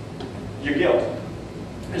money, you're guilty.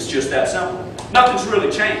 It's just that simple. Nothing's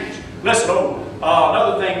really changed. Listen,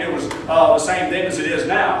 another thing that was the same thing as it is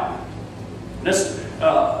now. This,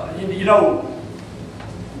 you know,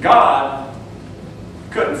 God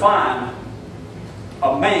couldn't find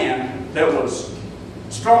a man that was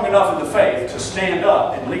strong enough in the faith to stand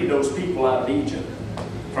up and lead those people out of Egypt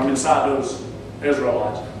from inside those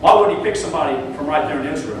Israelites. Why wouldn't he pick somebody from right there in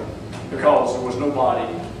Israel? Because there was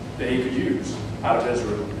nobody that he could use out of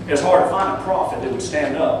Israel. It's hard to find a prophet that would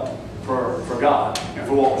stand up for God and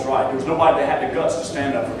for what was right. There was nobody that had the guts to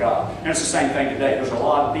stand up for God. And it's the same thing today. There's a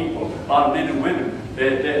lot of people, a lot of men and women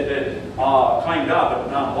that claim God,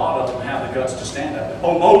 but not a lot of them have the guts to stand up.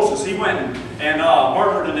 Oh, Moses, he went and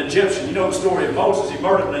murdered an Egyptian. You know the story of Moses. He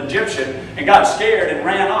murdered an Egyptian and got scared and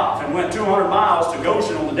ran off and went 200 miles to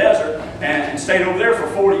Goshen on the desert and stayed over there for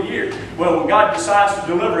 40 years. Well, when God decides to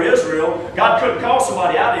deliver Israel, God couldn't call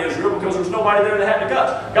somebody out of Israel because there was nobody there that had the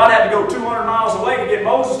guts. God had to go 200 miles away to get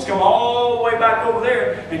Moses to come all the way back over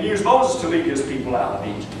there and use Moses to lead his people out of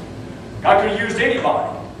Egypt. God could have used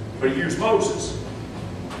anybody, but he used Moses.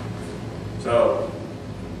 So,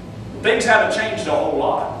 things haven't changed a whole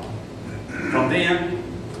lot from then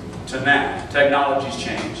to now. Technology's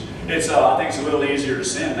changed. I think it's a little easier to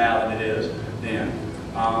sin now than it is then.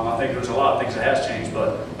 I think there's a lot of things that has changed,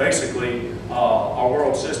 but basically our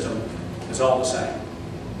world system is all the same.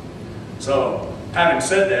 So, having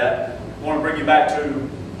said that, I want to bring you back to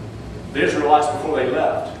the Israelites before they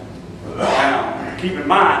left. Now, keep in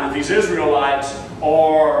mind that these Israelites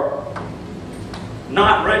are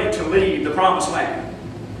not ready to leave the promised land.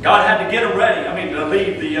 God had to get them ready, to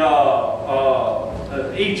leave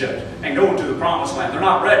Egypt and go into the promised land. They're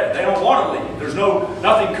not ready. They don't want to leave. There's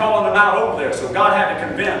nothing calling them out over there. So God had to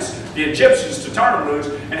convince the Egyptians to turn them loose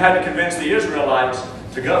and had to convince the Israelites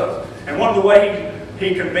to go. And one of the ways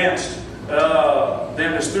he convinced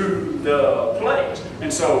them is through the plagues.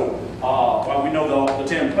 And so, we know the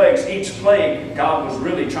 10 plagues. Each plague, God was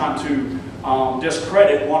really trying to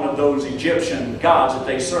discredit one of those Egyptian gods that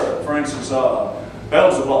they served. For instance,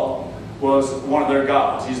 Beelzebub was one of their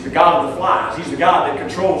gods. He's the god of the flies. He's the god that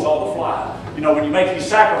controls all the flies. You know, when you make these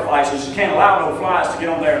sacrifices, you can't allow no flies to get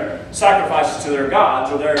on their sacrifices to their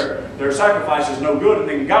gods, or their sacrifice is no good, and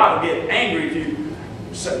then God will get angry if you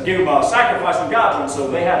give them a sacrifice with gods on.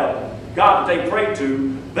 So they had a god that they prayed to,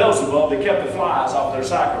 Beelzebub, that kept the flies off their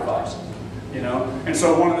sacrifices. You know, and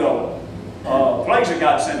so one of the plagues that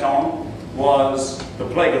God sent on them was the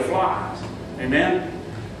plague of flies. Amen?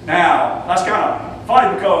 Now, that's kind of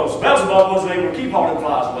funny because Beelzebub wasn't able to keep all them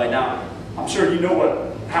flies away. Now, I'm sure you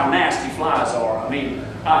know how nasty flies are. I mean,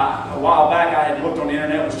 a while back I had looked on the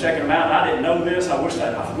internet, was checking them out, and I didn't know this. I wished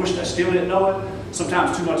I still didn't know it.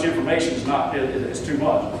 Sometimes too much information is not, it's too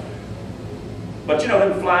much. But you know,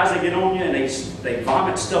 them flies, they get on you and they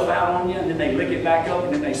vomit stuff out on you, and then they lick it back up,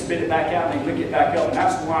 and then they spit it back out, and they lick it back up. And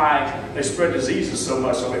that's why they spread diseases so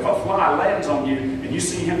much. So if a fly lands on you, and you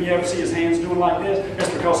see him, you ever see his hands doing like this? That's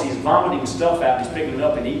because he's vomiting stuff out, and he's picking it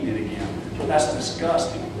up and eating it again. So that's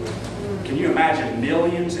disgusting. Can you imagine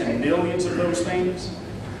millions and millions of those things?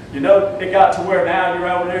 You know, it got to where now you're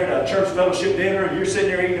over there at a church fellowship dinner, and you're sitting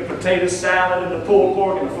there eating the potato salad and the pulled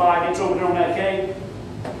pork, and the fly gets over there on that cake.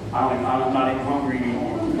 I'm not even hungry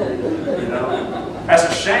anymore. You know, that's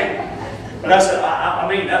a shame. But that's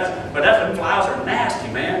them flies are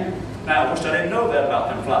nasty, man. Now I wish I didn't know that about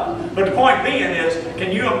them flies. But the point being is,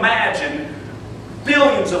 can you imagine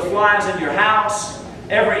billions of flies in your house,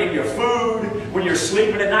 in your food, when you're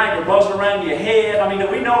sleeping at night, they're buzzing around your head? I mean,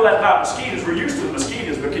 we know that about mosquitoes. We're used to the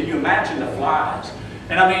mosquitoes, but can you imagine the flies?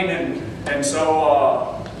 And I mean, and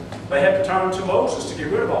so they had to turn to Moses to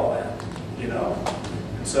get rid of all that, you know.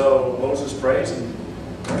 So Moses prays and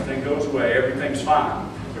everything goes away. Everything's fine.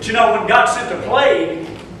 But you know, when God sent the plague,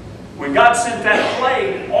 when God sent that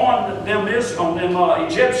plague on them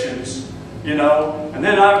Egyptians, you know, and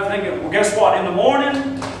then I'm thinking, well, guess what? In the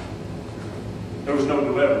morning, there was no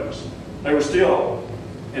deliverance. They were still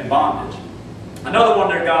in bondage. Another one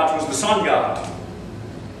of their gods was the sun god.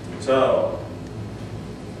 So,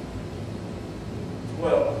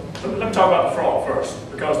 well, let me talk about the frog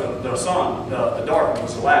first, because the sun, the dark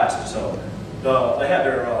was the last. So they had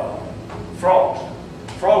their frogs.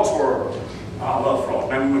 Frogs were, I love frogs.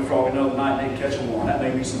 Man, we went frogging the other night and didn't catch them one. That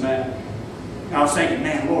made me so mad. And I was thinking,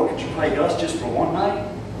 man, Lord, could you plague us just for one night?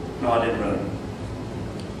 No, I didn't really.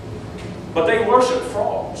 But they worshiped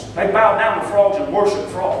frogs. They bowed down to frogs and worshiped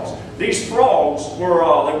frogs. These frogs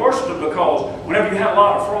were, they worshiped them because whenever you had a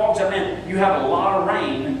lot of frogs, that meant you had a lot of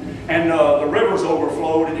rain, and the rivers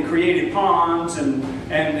overflowed, and it created ponds, and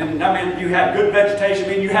that meant you had good vegetation.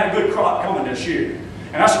 I mean, you had a good crop coming this year.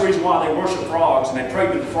 And that's the reason why they worship frogs, and they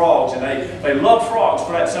pray to the frogs, and they love frogs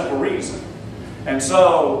for that simple reason. And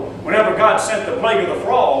so, whenever God sent the plague of the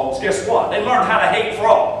frogs, guess what? They learned how to hate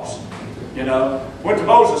frogs. You know, went to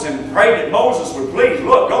Moses and prayed that Moses would please,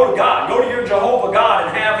 look, go to God, go to your Jehovah God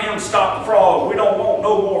and have him stop the frogs. We don't want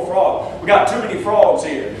no more frogs. We got too many frogs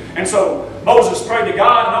here. And so Moses prayed to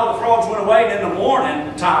God, and all the frogs went away, and then the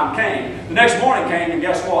morning time came. The next morning came, and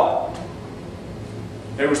guess what?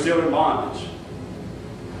 They were still in bondage.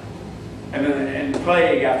 And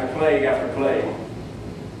plague after plague after plague.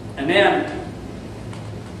 And then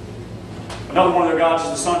another one of their gods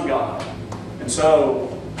is the sun god. And so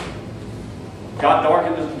God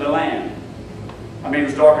darkened the land. I mean, it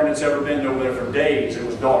was darker than it's ever been over there for days. It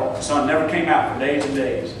was dark. The sun never came out for days and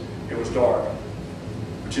days. It was dark.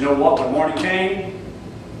 But you know what? When morning came,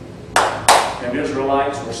 the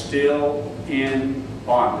Israelites were still in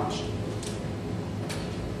bondage.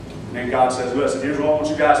 And then God says, listen, here's what I want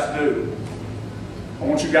you guys to do. I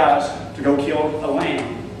want you guys to go kill a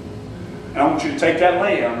lamb. And I want you to take that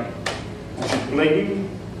lamb, I want you to bleed him,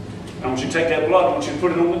 and I want you to take that blood, I want you to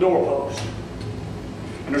put it on the doorpost.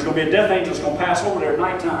 And there's going to be a death angel that's going to pass over there at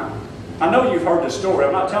nighttime. I know you've heard this story.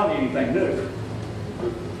 I'm not telling you anything new.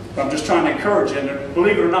 But I'm just trying to encourage you. And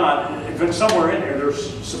believe it or not, if it's somewhere in here,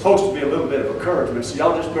 there's supposed to be a little bit of encouragement. So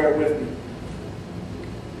y'all just bear with me.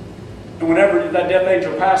 And whenever that death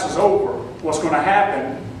angel passes over, what's going to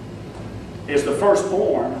happen is the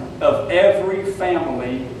firstborn of every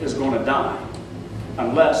family is going to die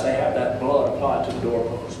unless they have that blood applied to the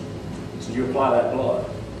doorpost. So you apply that blood.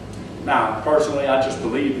 Now, personally, I just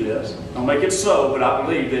believe this. Don't make it so, but I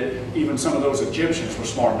believe that even some of those Egyptians were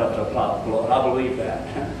smart enough to apply the blood. I believe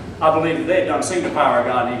that. I believe that they had done seen the power of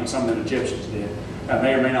God, and even some of the Egyptians did. That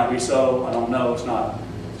may or may not be so. I don't know. It's not.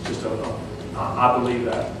 It's just I believe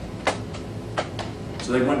that.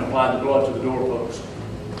 So they went and applied the blood to the doorpost.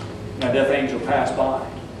 And that death angel passed by.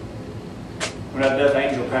 When that death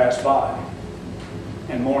angel passed by,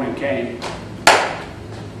 and morning came,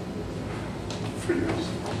 friends.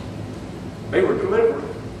 They were delivered.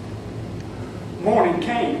 Morning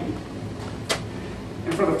came,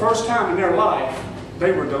 and for the first time in their life,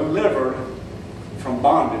 they were delivered from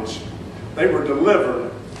bondage. They were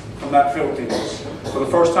delivered from that filthiness. For the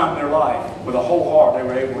first time in their life, with a whole heart, they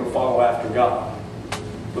were able to follow after God.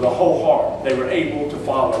 With a whole heart, they were able to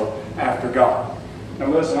follow after God. Now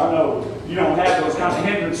listen, I know you don't have those kinds of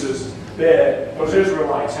hindrances that those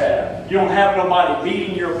Israelites had. You don't have nobody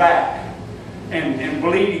beating your back and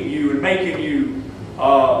bleeding you and making you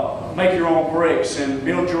make your own bricks and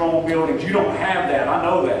build your own buildings. You don't have that. I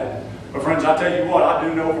know that. But friends, I tell you what, I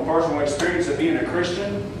do know from personal experience that being a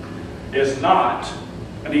Christian is not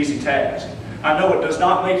an easy task. I know it does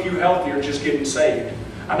not make you healthier just getting saved.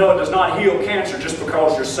 I know it does not heal cancer just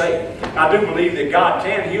because you're saved. I do believe that God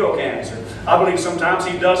can heal cancer. I believe sometimes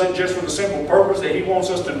He does it just for the simple purpose that He wants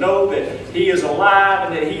us to know that He is alive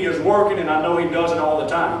and that He is working, and I know He does it all the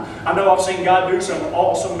time. I know I've seen God do some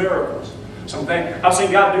awesome miracles. I've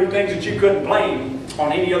seen God do things that you couldn't blame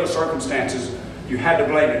on any other circumstances. You had to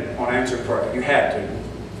blame it on answered prayer. You had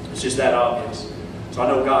to. It's just that obvious. So I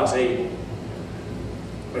know God's able.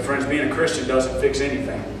 But friends, being a Christian doesn't fix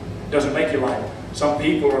anything. It doesn't make you like. Some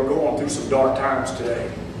people are going through some dark times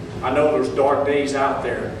today. I know there's dark days out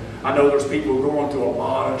there. I know there's people going through a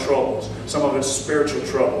lot of troubles. Some of it's spiritual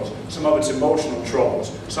troubles. Some of it's emotional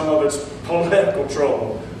troubles. Some of it's political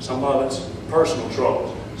trouble. Some of it's personal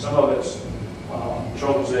troubles. Some of it's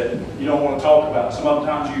troubles that you don't want to talk about. Some of the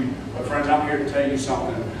times you, but friends, I'm here to tell you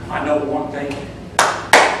something. I know one thing.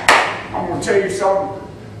 I'm going to tell you something.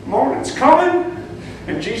 Morning's coming,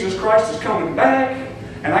 and Jesus Christ is coming back.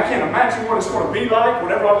 And I can't imagine what it's going to be like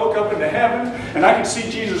whenever I look up into heaven and I can see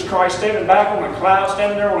Jesus Christ standing back on a cloud,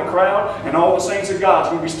 standing there on a crowd, and all the saints of God's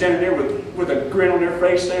going to be standing there with a grin on their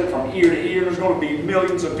face, standing from ear to ear. There's going to be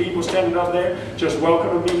millions of people standing up there just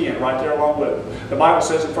welcoming me in right there along with them. The Bible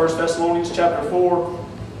says in 1 Thessalonians chapter 4,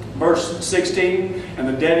 verse 16, and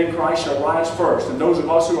the dead in Christ shall rise first, and those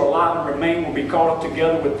of us who are alive and remain will be caught up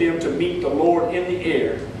together with them to meet the Lord in the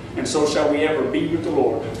air. And so shall we ever be with the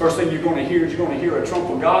Lord. First thing you're going to hear is you're going to hear a trump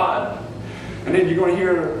of God. And then you're going to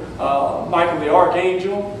hear Michael the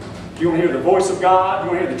Archangel. You're going to hear the voice of God.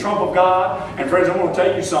 You're going to hear the trump of God. And friends, I'm going to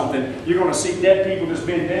tell you something. You're going to see dead people that's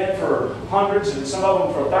been dead for hundreds and some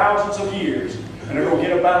of them for thousands of years. And they're going to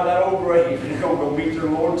get up out of that old grave and they're going to go meet their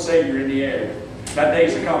Lord and Savior in the air. That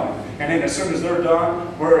day's a coming. And then as soon as they're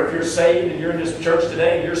done, where if you're saved and you're in this church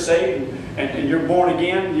today and you're saved and you're born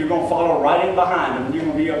again, you're going to follow right in behind them. And you're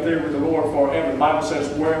going to be up there with the Lord forever. The Bible says,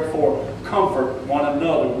 wherefore comfort one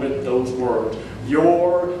another with those words.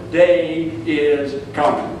 Your day is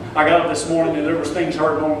coming. I got up this morning and there was things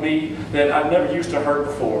hurting on me that I never used to hurt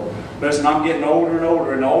before. Listen, I'm getting older and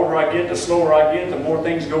older, and the older I get, the slower I get, the more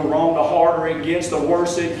things go wrong, the harder it gets, the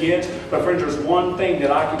worse it gets. But friends, there's one thing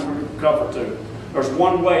that I can comfort to. There's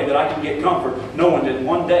one way that I can get comfort, knowing that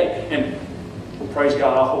one day, and praise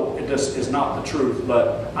God, I hope this is not the truth,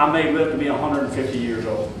 but I may live to be 150 years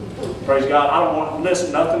old. Praise God. I don't want to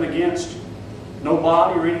listen nothing against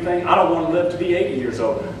nobody or anything. I don't want to live to be 80 years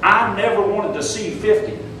old. I never wanted to see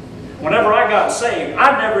 50. Whenever I got saved,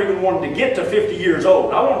 I never even wanted to get to 50 years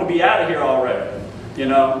old. I wanted to be out of here already. You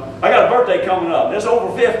know, I got a birthday coming up. It's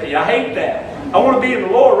over 50. I hate that. I want to be in the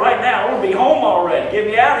Lord right now. I want to be home already. Get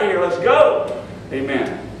me out of here. Let's go.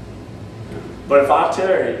 Amen. But if I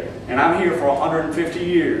tarry, and I'm here for 150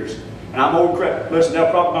 years, and I'm old crap. Listen,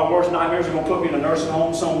 they'll probably, my worst nightmares are going to put me in a nursing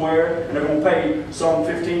home somewhere, and they're going to pay some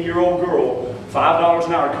 15-year-old girl $5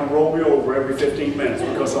 an hour to come roll me over every 15 minutes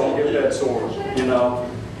because I'll get that sore.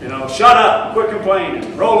 You know, shut up, quit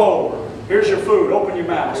complaining, roll over. Here's your food, open your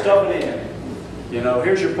mouth, stuff it in. You know,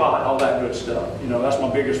 here's your pot, all that good stuff. You know, that's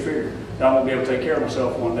my biggest fear. That I won't be able to take care of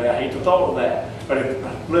myself one day. I hate the thought of that.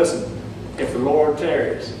 But listen, if the Lord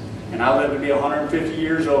tarries, and I live to be 150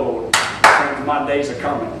 years old, my days are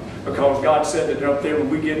coming. Because God said that up there, when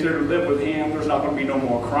we get there to live with Him, there's not going to be no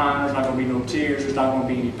more crying, there's not going to be no tears, there's not going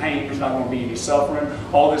to be any pain, there's not going to be any suffering.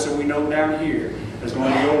 All this that we know down here is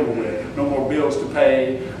going to be over with. No more bills to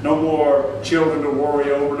pay, no more children to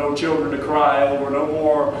worry over, no children to cry over, no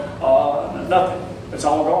more nothing. It's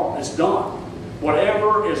all gone. It's done.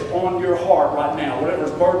 Whatever is on your heart right now, whatever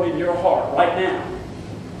is burdening your heart right now,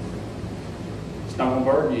 it's not going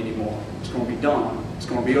to burden you anymore. It's going to be done. It's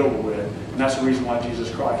going to be over with. And that's the reason why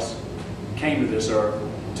Jesus Christ came to this earth,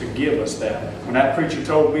 to give us that. When that preacher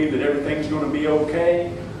told me that everything's going to be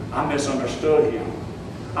okay, I misunderstood him.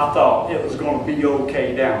 I thought it was going to be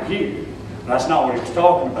okay down here. That's not what he was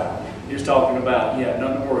talking about. He was talking about, yeah,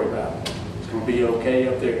 nothing to worry about. It's going to be okay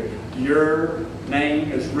up there. Your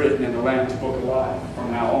name is written in the Lamb's Book of Life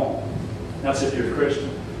from now on. That's if you're a Christian.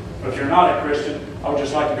 But if you're not a Christian, I would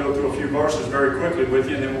just like to go through a few verses very quickly with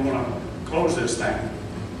you, and then we're going to close this thing.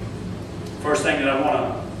 First thing that I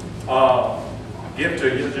want to give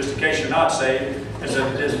to you, just in case you're not saved, is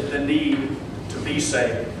the need to be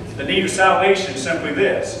saved. The need of salvation is simply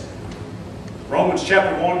this. Romans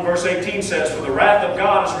chapter 1 verse 18 says, "For the wrath of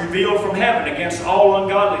God is revealed from heaven against all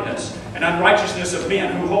ungodliness and unrighteousness of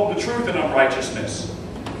men who hold the truth in unrighteousness."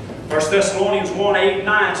 1 Thessalonians 1, 8 and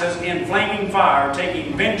 9 says, "In flaming fire,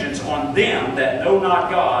 taking vengeance on them that know not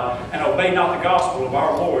God and obey not the gospel of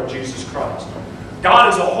our Lord Jesus Christ."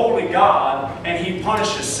 God is a holy God, and He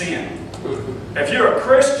punishes sin. If you're a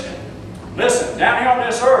Christian, listen, down here on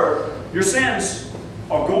this earth, your sins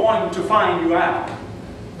are going to find you out.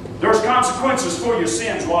 There's consequences for your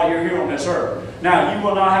sins while you're here on this earth. Now, you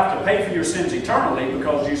will not have to pay for your sins eternally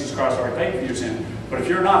because Jesus Christ already paid for your sins. But if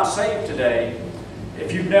you're not saved today,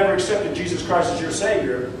 if you've never accepted Jesus Christ as your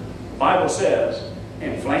Savior, the Bible says,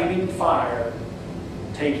 "In flaming fire,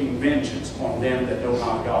 taking vengeance on them that know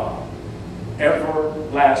not God."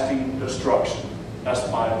 Everlasting destruction. That's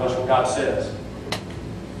the Bible. That's what God says.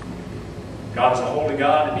 God is a holy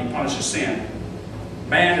God, and He punishes sin.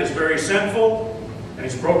 Man is very sinful, and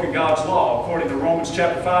he's broken God's law. According to Romans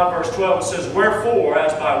chapter 5, verse 12, it says, "Wherefore,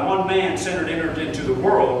 as by one man sin entered into the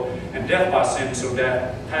world, and death by sin, so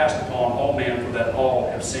death passed upon all men, for that all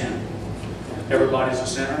have sinned." Everybody's a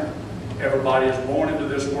sinner. Everybody is born into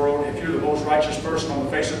this world. If you're the most righteous person on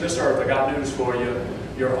the face of this earth, I got news for you.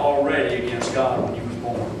 You're already against God when you was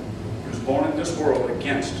born. You was born in this world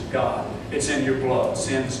against God. It's in your blood.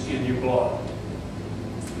 Sin's in your blood.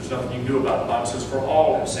 There's nothing you can do about it. The Bible says, "For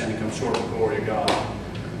all have sinned and come short of the glory of God."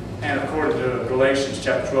 And according to Galatians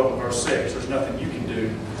chapter 12 and verse 6, there's nothing you can do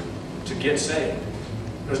to get saved.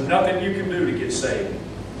 There's nothing you can do to get saved.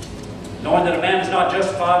 "Knowing that a man is not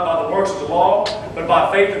justified by the works of the law, but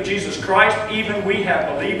by faith of Jesus Christ, even we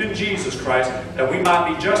have believed in Jesus Christ, that we might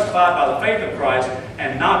be justified by the faith of Christ,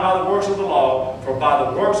 and not by the works of the law. For by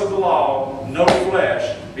the works of the law, no flesh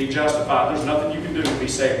be justified." There's nothing you can do to be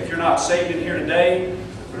saved. If you're not saved in here today,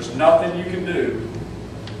 there's nothing you can do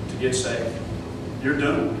to get saved. You're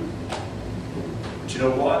doomed. But you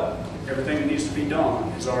know what? Everything that needs to be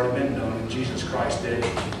done has already been done, and Jesus Christ did it.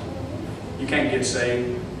 You can't get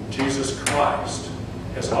saved. Jesus Christ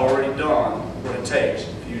has already done what it takes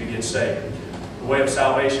for you to get saved. The way of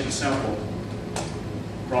salvation is simple.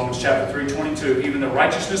 Romans chapter 3:22, "Even the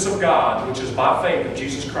righteousness of God, which is by faith of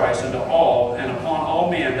Jesus Christ, unto all and upon all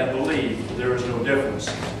men that believe, there is no difference.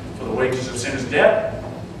 For the wages of sin is death,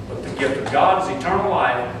 but the gift of God is eternal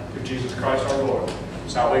life through Jesus Christ our Lord."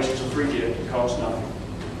 Salvation is a free gift. It costs nothing.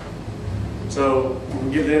 So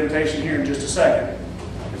we'll give the invitation here in just a second.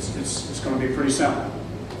 It's going to be pretty simple.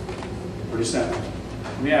 Pretty simple.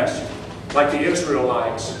 Let me ask you, like the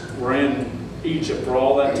Israelites were in Egypt for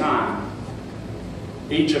all that time,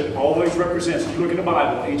 Egypt always represents, if you look in the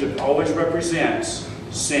Bible, Egypt always represents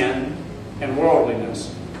sin and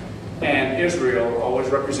worldliness. And Israel always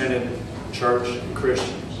represented church and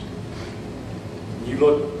Christians. You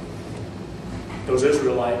look, those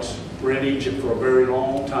Israelites were in Egypt for a very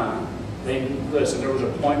long time. Listen, there was a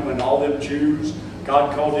point when all them Jews,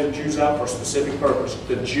 God called them Jews out for a specific purpose.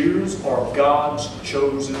 The Jews are God's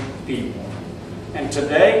chosen people. And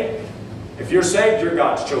today, if you're saved, you're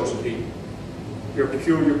God's chosen people. You're a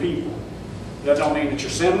peculiar people. That don't mean that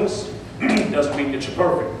you're sinless. It doesn't mean that you're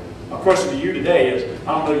perfect. My question to you today is,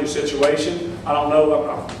 I don't know your situation. I don't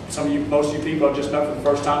know, some of you, most of you people I've just met for the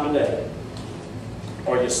first time today.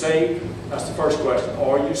 Are you saved? That's the first question.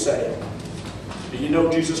 Are you saved? Do you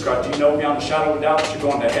know Jesus Christ? Do you know beyond a shadow of a doubt that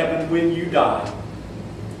you're going to heaven when you die?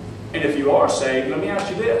 And if you are saved, let me ask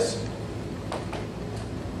you this.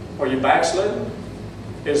 Are you backslidden?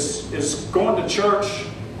 Is going to church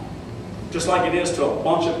just like it is to a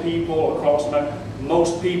bunch of people across America?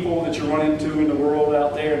 Most people that you run into in the world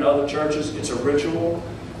out there in other churches, it's a ritual.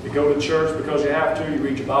 You go to church because you have to. You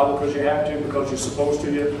read your Bible because you have to, because you're supposed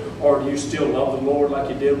to. Or do you still love the Lord like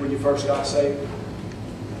you did when you first got saved?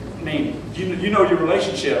 I mean, you know your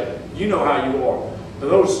relationship. You know how you are. But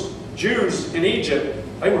those Jews in Egypt,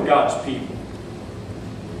 they were God's people.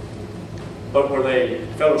 But were they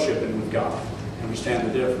fellowshipping with God? Understand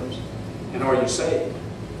the difference. And are you saved?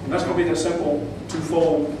 And that's going to be the simple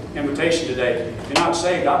twofold invitation today. If you're not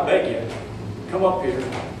saved, I beg you, come up here.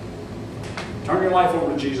 Turn your life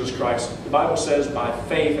over to Jesus Christ. The Bible says by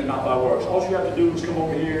faith and not by works. All you have to do is come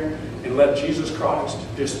over here and let Jesus Christ,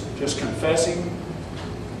 just confess Him,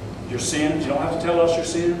 your sins. You don't have to tell us your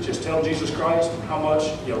sins. Just tell Jesus Christ how much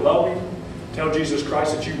you love Him. Tell Jesus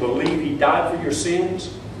Christ that you believe He died for your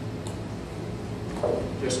sins.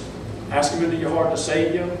 Just ask Him into your heart to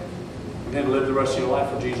save you. and then live the rest of your life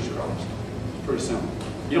for Jesus Christ. It's pretty simple.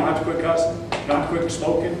 You don't have to quit cussing. You don't have to quit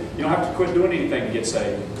smoking. You don't have to quit doing anything to get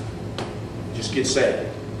saved. Just get saved.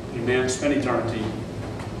 Amen. Spend eternity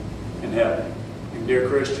in heaven. And dear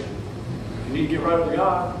Christian, you need to get right with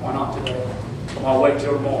God. Why not today? Why wait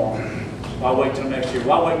till tomorrow? Why wait till next year?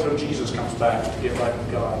 Why wait till Jesus comes back to get right with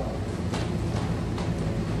God?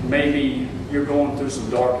 Maybe you're going through some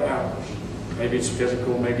dark hours. Maybe it's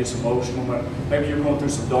physical, maybe it's emotional, but maybe you're going through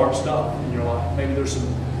some dark stuff in your life. Maybe there's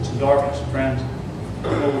some darkness. Friends,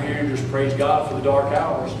 come over here and just praise God for the dark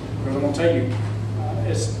hours. Because I'm going to tell you,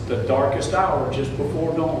 it's the darkest hour just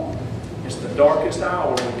before dawn. It's the darkest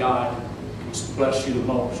hour when God can bless you the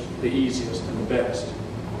most, the easiest, and the best.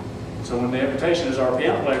 So when the invitation, as our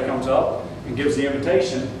piano player comes up and gives the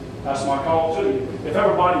invitation, that's my call to you. If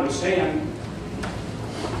everybody would stand,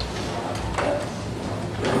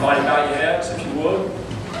 everybody bow your heads, if you would.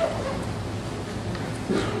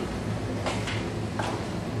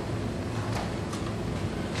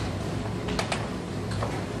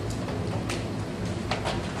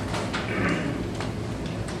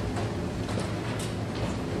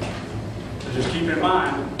 So just keep in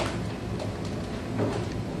mind,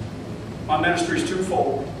 my ministry is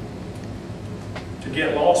twofold. To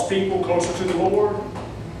get lost people closer to the Lord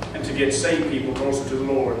and to get saved people closer to the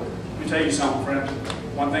Lord. Let me tell you something, friends.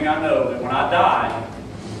 One thing I know, that when I die,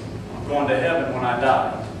 I'm going to heaven when I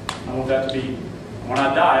die. I want that to be, when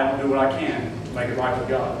I die, I'm going to do what I can to make it right with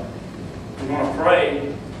God. I'm going to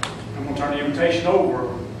pray. I'm going to turn the invitation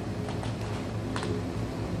over.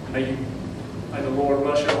 May the Lord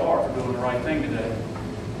bless your heart for doing the right thing today.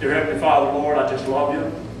 Dear Heavenly Father, Lord, I just love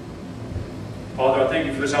you. Father, I thank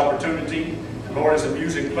you for this opportunity. And Lord, as the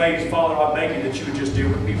music plays, Father, I beg you that you would just deal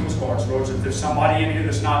with people's hearts. Lord, if there's somebody in here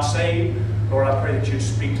that's not saved, Lord, I pray that you'd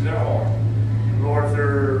speak to their heart. And Lord, if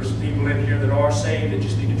there's people in here that are saved that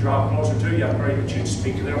just need to draw closer to you, I pray that you'd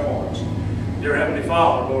speak to their hearts. Dear Heavenly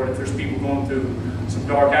Father, Lord, if there's people going through some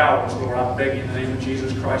dark hours, Lord, I beg you in the name of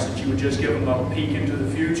Jesus Christ that you would just give them a peek into the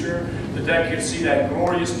future, that they could see that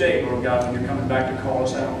glorious day, Lord God, when you're coming back to call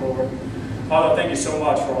us out, Lord. Father, thank you so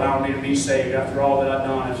much for allowing me to be saved after all that I've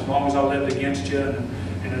done. As long as I lived against you and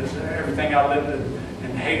everything I lived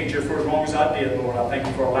and hated you for as long as I did, Lord, I thank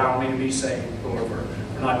you for allowing me to be saved, Lord, for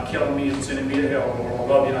not killing me and sending me to hell, Lord. I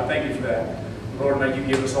love you and I thank you for that. Lord, may you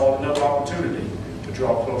give us all another opportunity to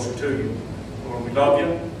draw closer to you. Lord, we love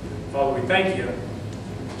you. Father, we thank you.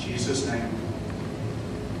 In Jesus' name.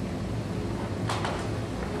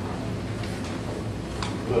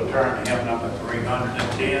 We'll turn to hymn number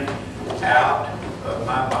 310, Out of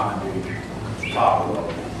My Bondage,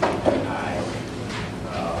 Follow Tonight.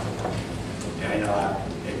 Daniel,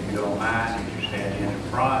 if you don't mind, you can stand in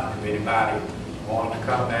front. If anybody wants to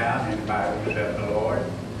come down, anybody who accept the Lord,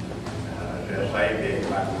 just say it.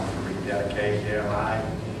 Anybody wants to rededicate their life,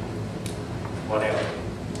 whatever.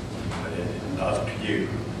 But it's up to you.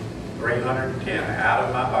 310, Out of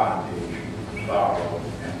My Bondage, Sorrow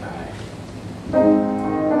and Night.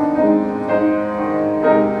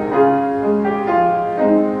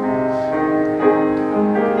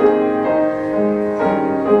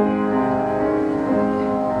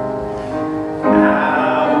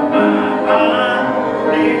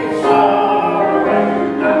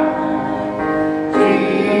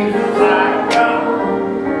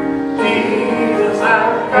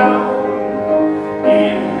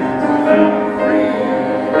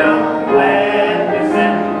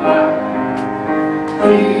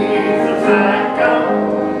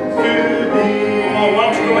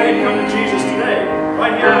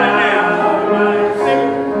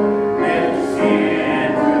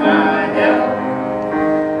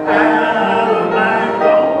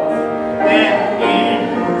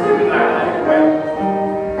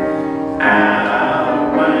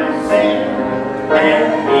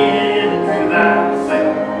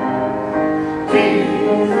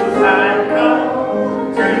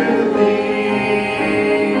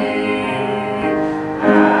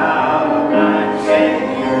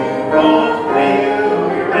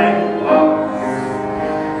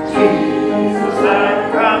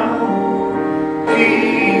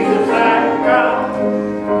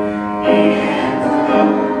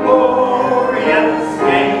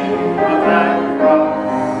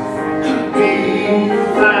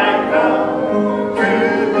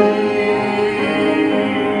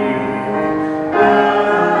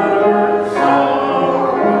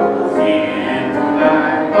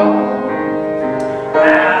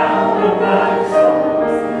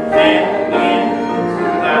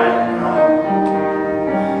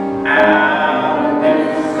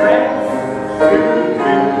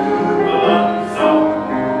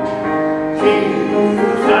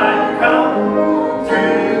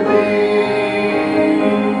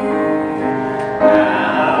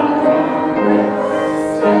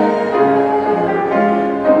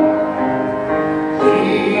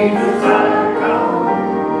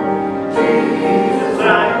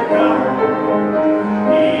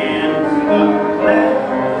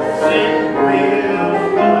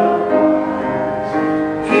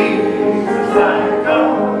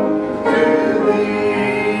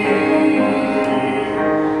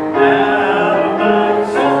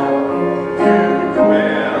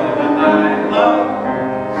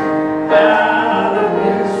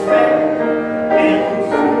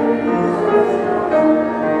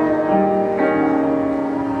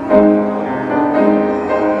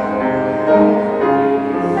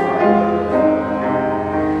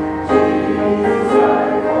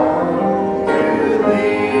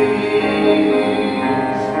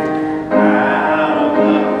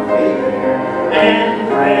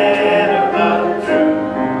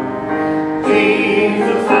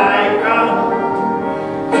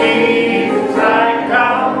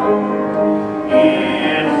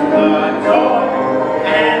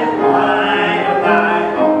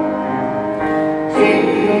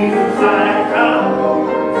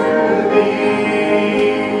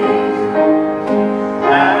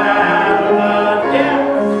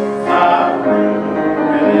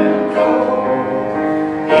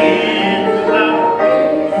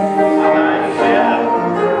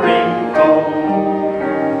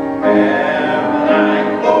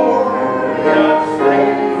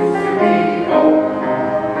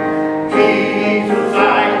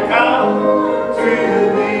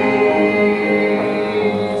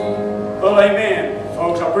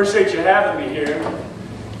 appreciate you having me here.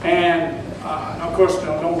 And of course,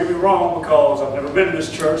 don't get me wrong, because I've never been in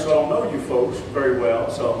this church, so I don't know you folks very well.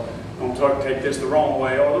 So don't take this the wrong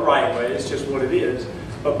way or the right way. It's just what it is.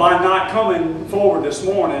 But by not coming forward this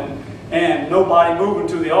morning and nobody moving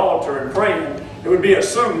to the altar and praying, it would be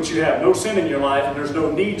assumed that you have no sin in your life and there's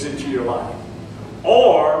no needs into your life.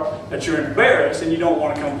 Or that you're embarrassed and you don't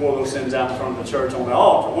want to come pour those sins out in front of the church on the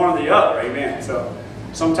altar. One or the other, amen. So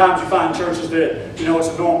sometimes you find churches that, you know, it's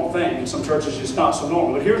a normal thing, and some churches it's not so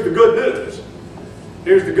normal. But here's the good news.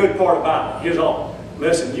 Here's the good part about it. Here's all.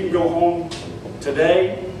 Listen, you can go home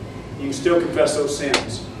today, you can still confess those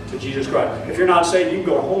sins to Jesus Christ. If you're not saved, you can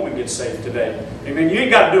go home and get saved today. Amen. You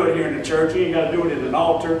ain't got to do it here in the church. You ain't got to do it in an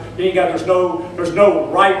altar. You ain't got. There's no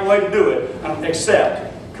right way to do it except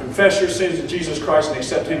confess your sins to Jesus Christ and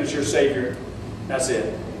accept Him as your Savior. That's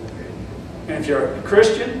it. And if you're a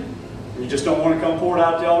Christian, and you just don't want to come pour it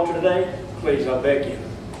out the altar today, please, I beg you.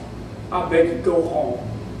 I beg you, go home.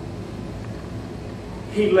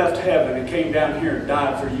 He left heaven and came down here and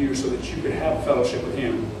died for you so that you could have fellowship with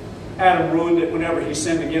Him. Adam ruined it whenever he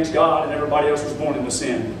sinned against God and everybody else was born into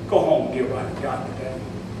sin. Go home and get right with God today.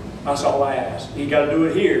 That's all I ask. You ain't got to do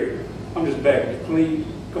it here. I'm just begging you, please,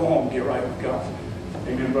 go home and get right with God.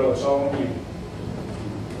 Amen, brother. It's all on you.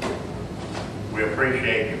 We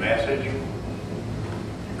appreciate your message. You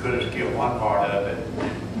could have skipped one part of it.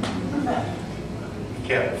 You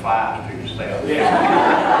kept the flies to yourself.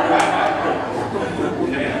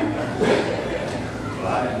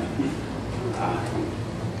 But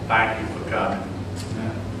thank you for coming.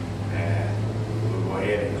 And we'll go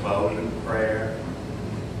ahead and close in prayer.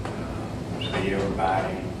 See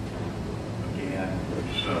everybody again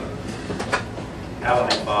soon.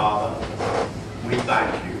 Heavenly Father, we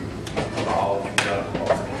thank you for all that you've done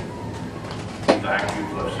for us. We thank you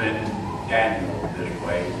for sending Daniel this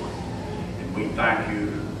way. And we thank you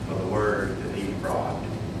for the word that he brought.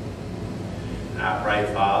 And I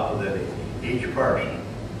pray, Father, that each person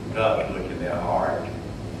does look in their heart,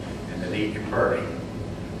 and that each person,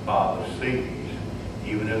 Father, sees,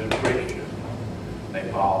 even as a Christian,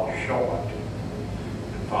 they fall short.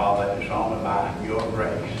 And Father, it's only by your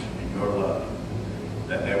grace and your love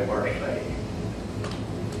that they were saved.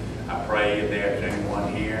 I pray if there's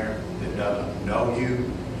anyone here that doesn't know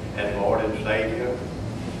you as Lord and Savior,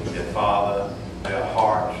 that Father, their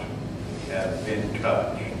hearts have been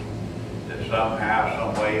touched, that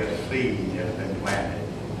somehow, some way a seed has been planted,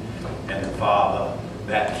 and that Father,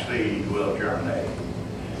 that seed will germinate,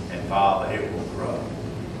 and Father, it will grow,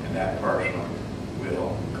 and that person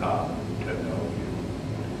will come to know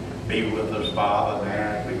you. Be with us, Father, there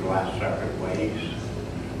as we go our separate ways.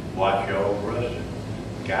 Watch over us,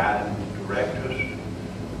 guide and direct us,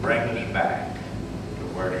 bring us back to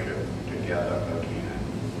worship together again.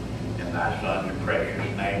 In thy Son's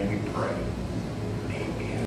precious name we pray.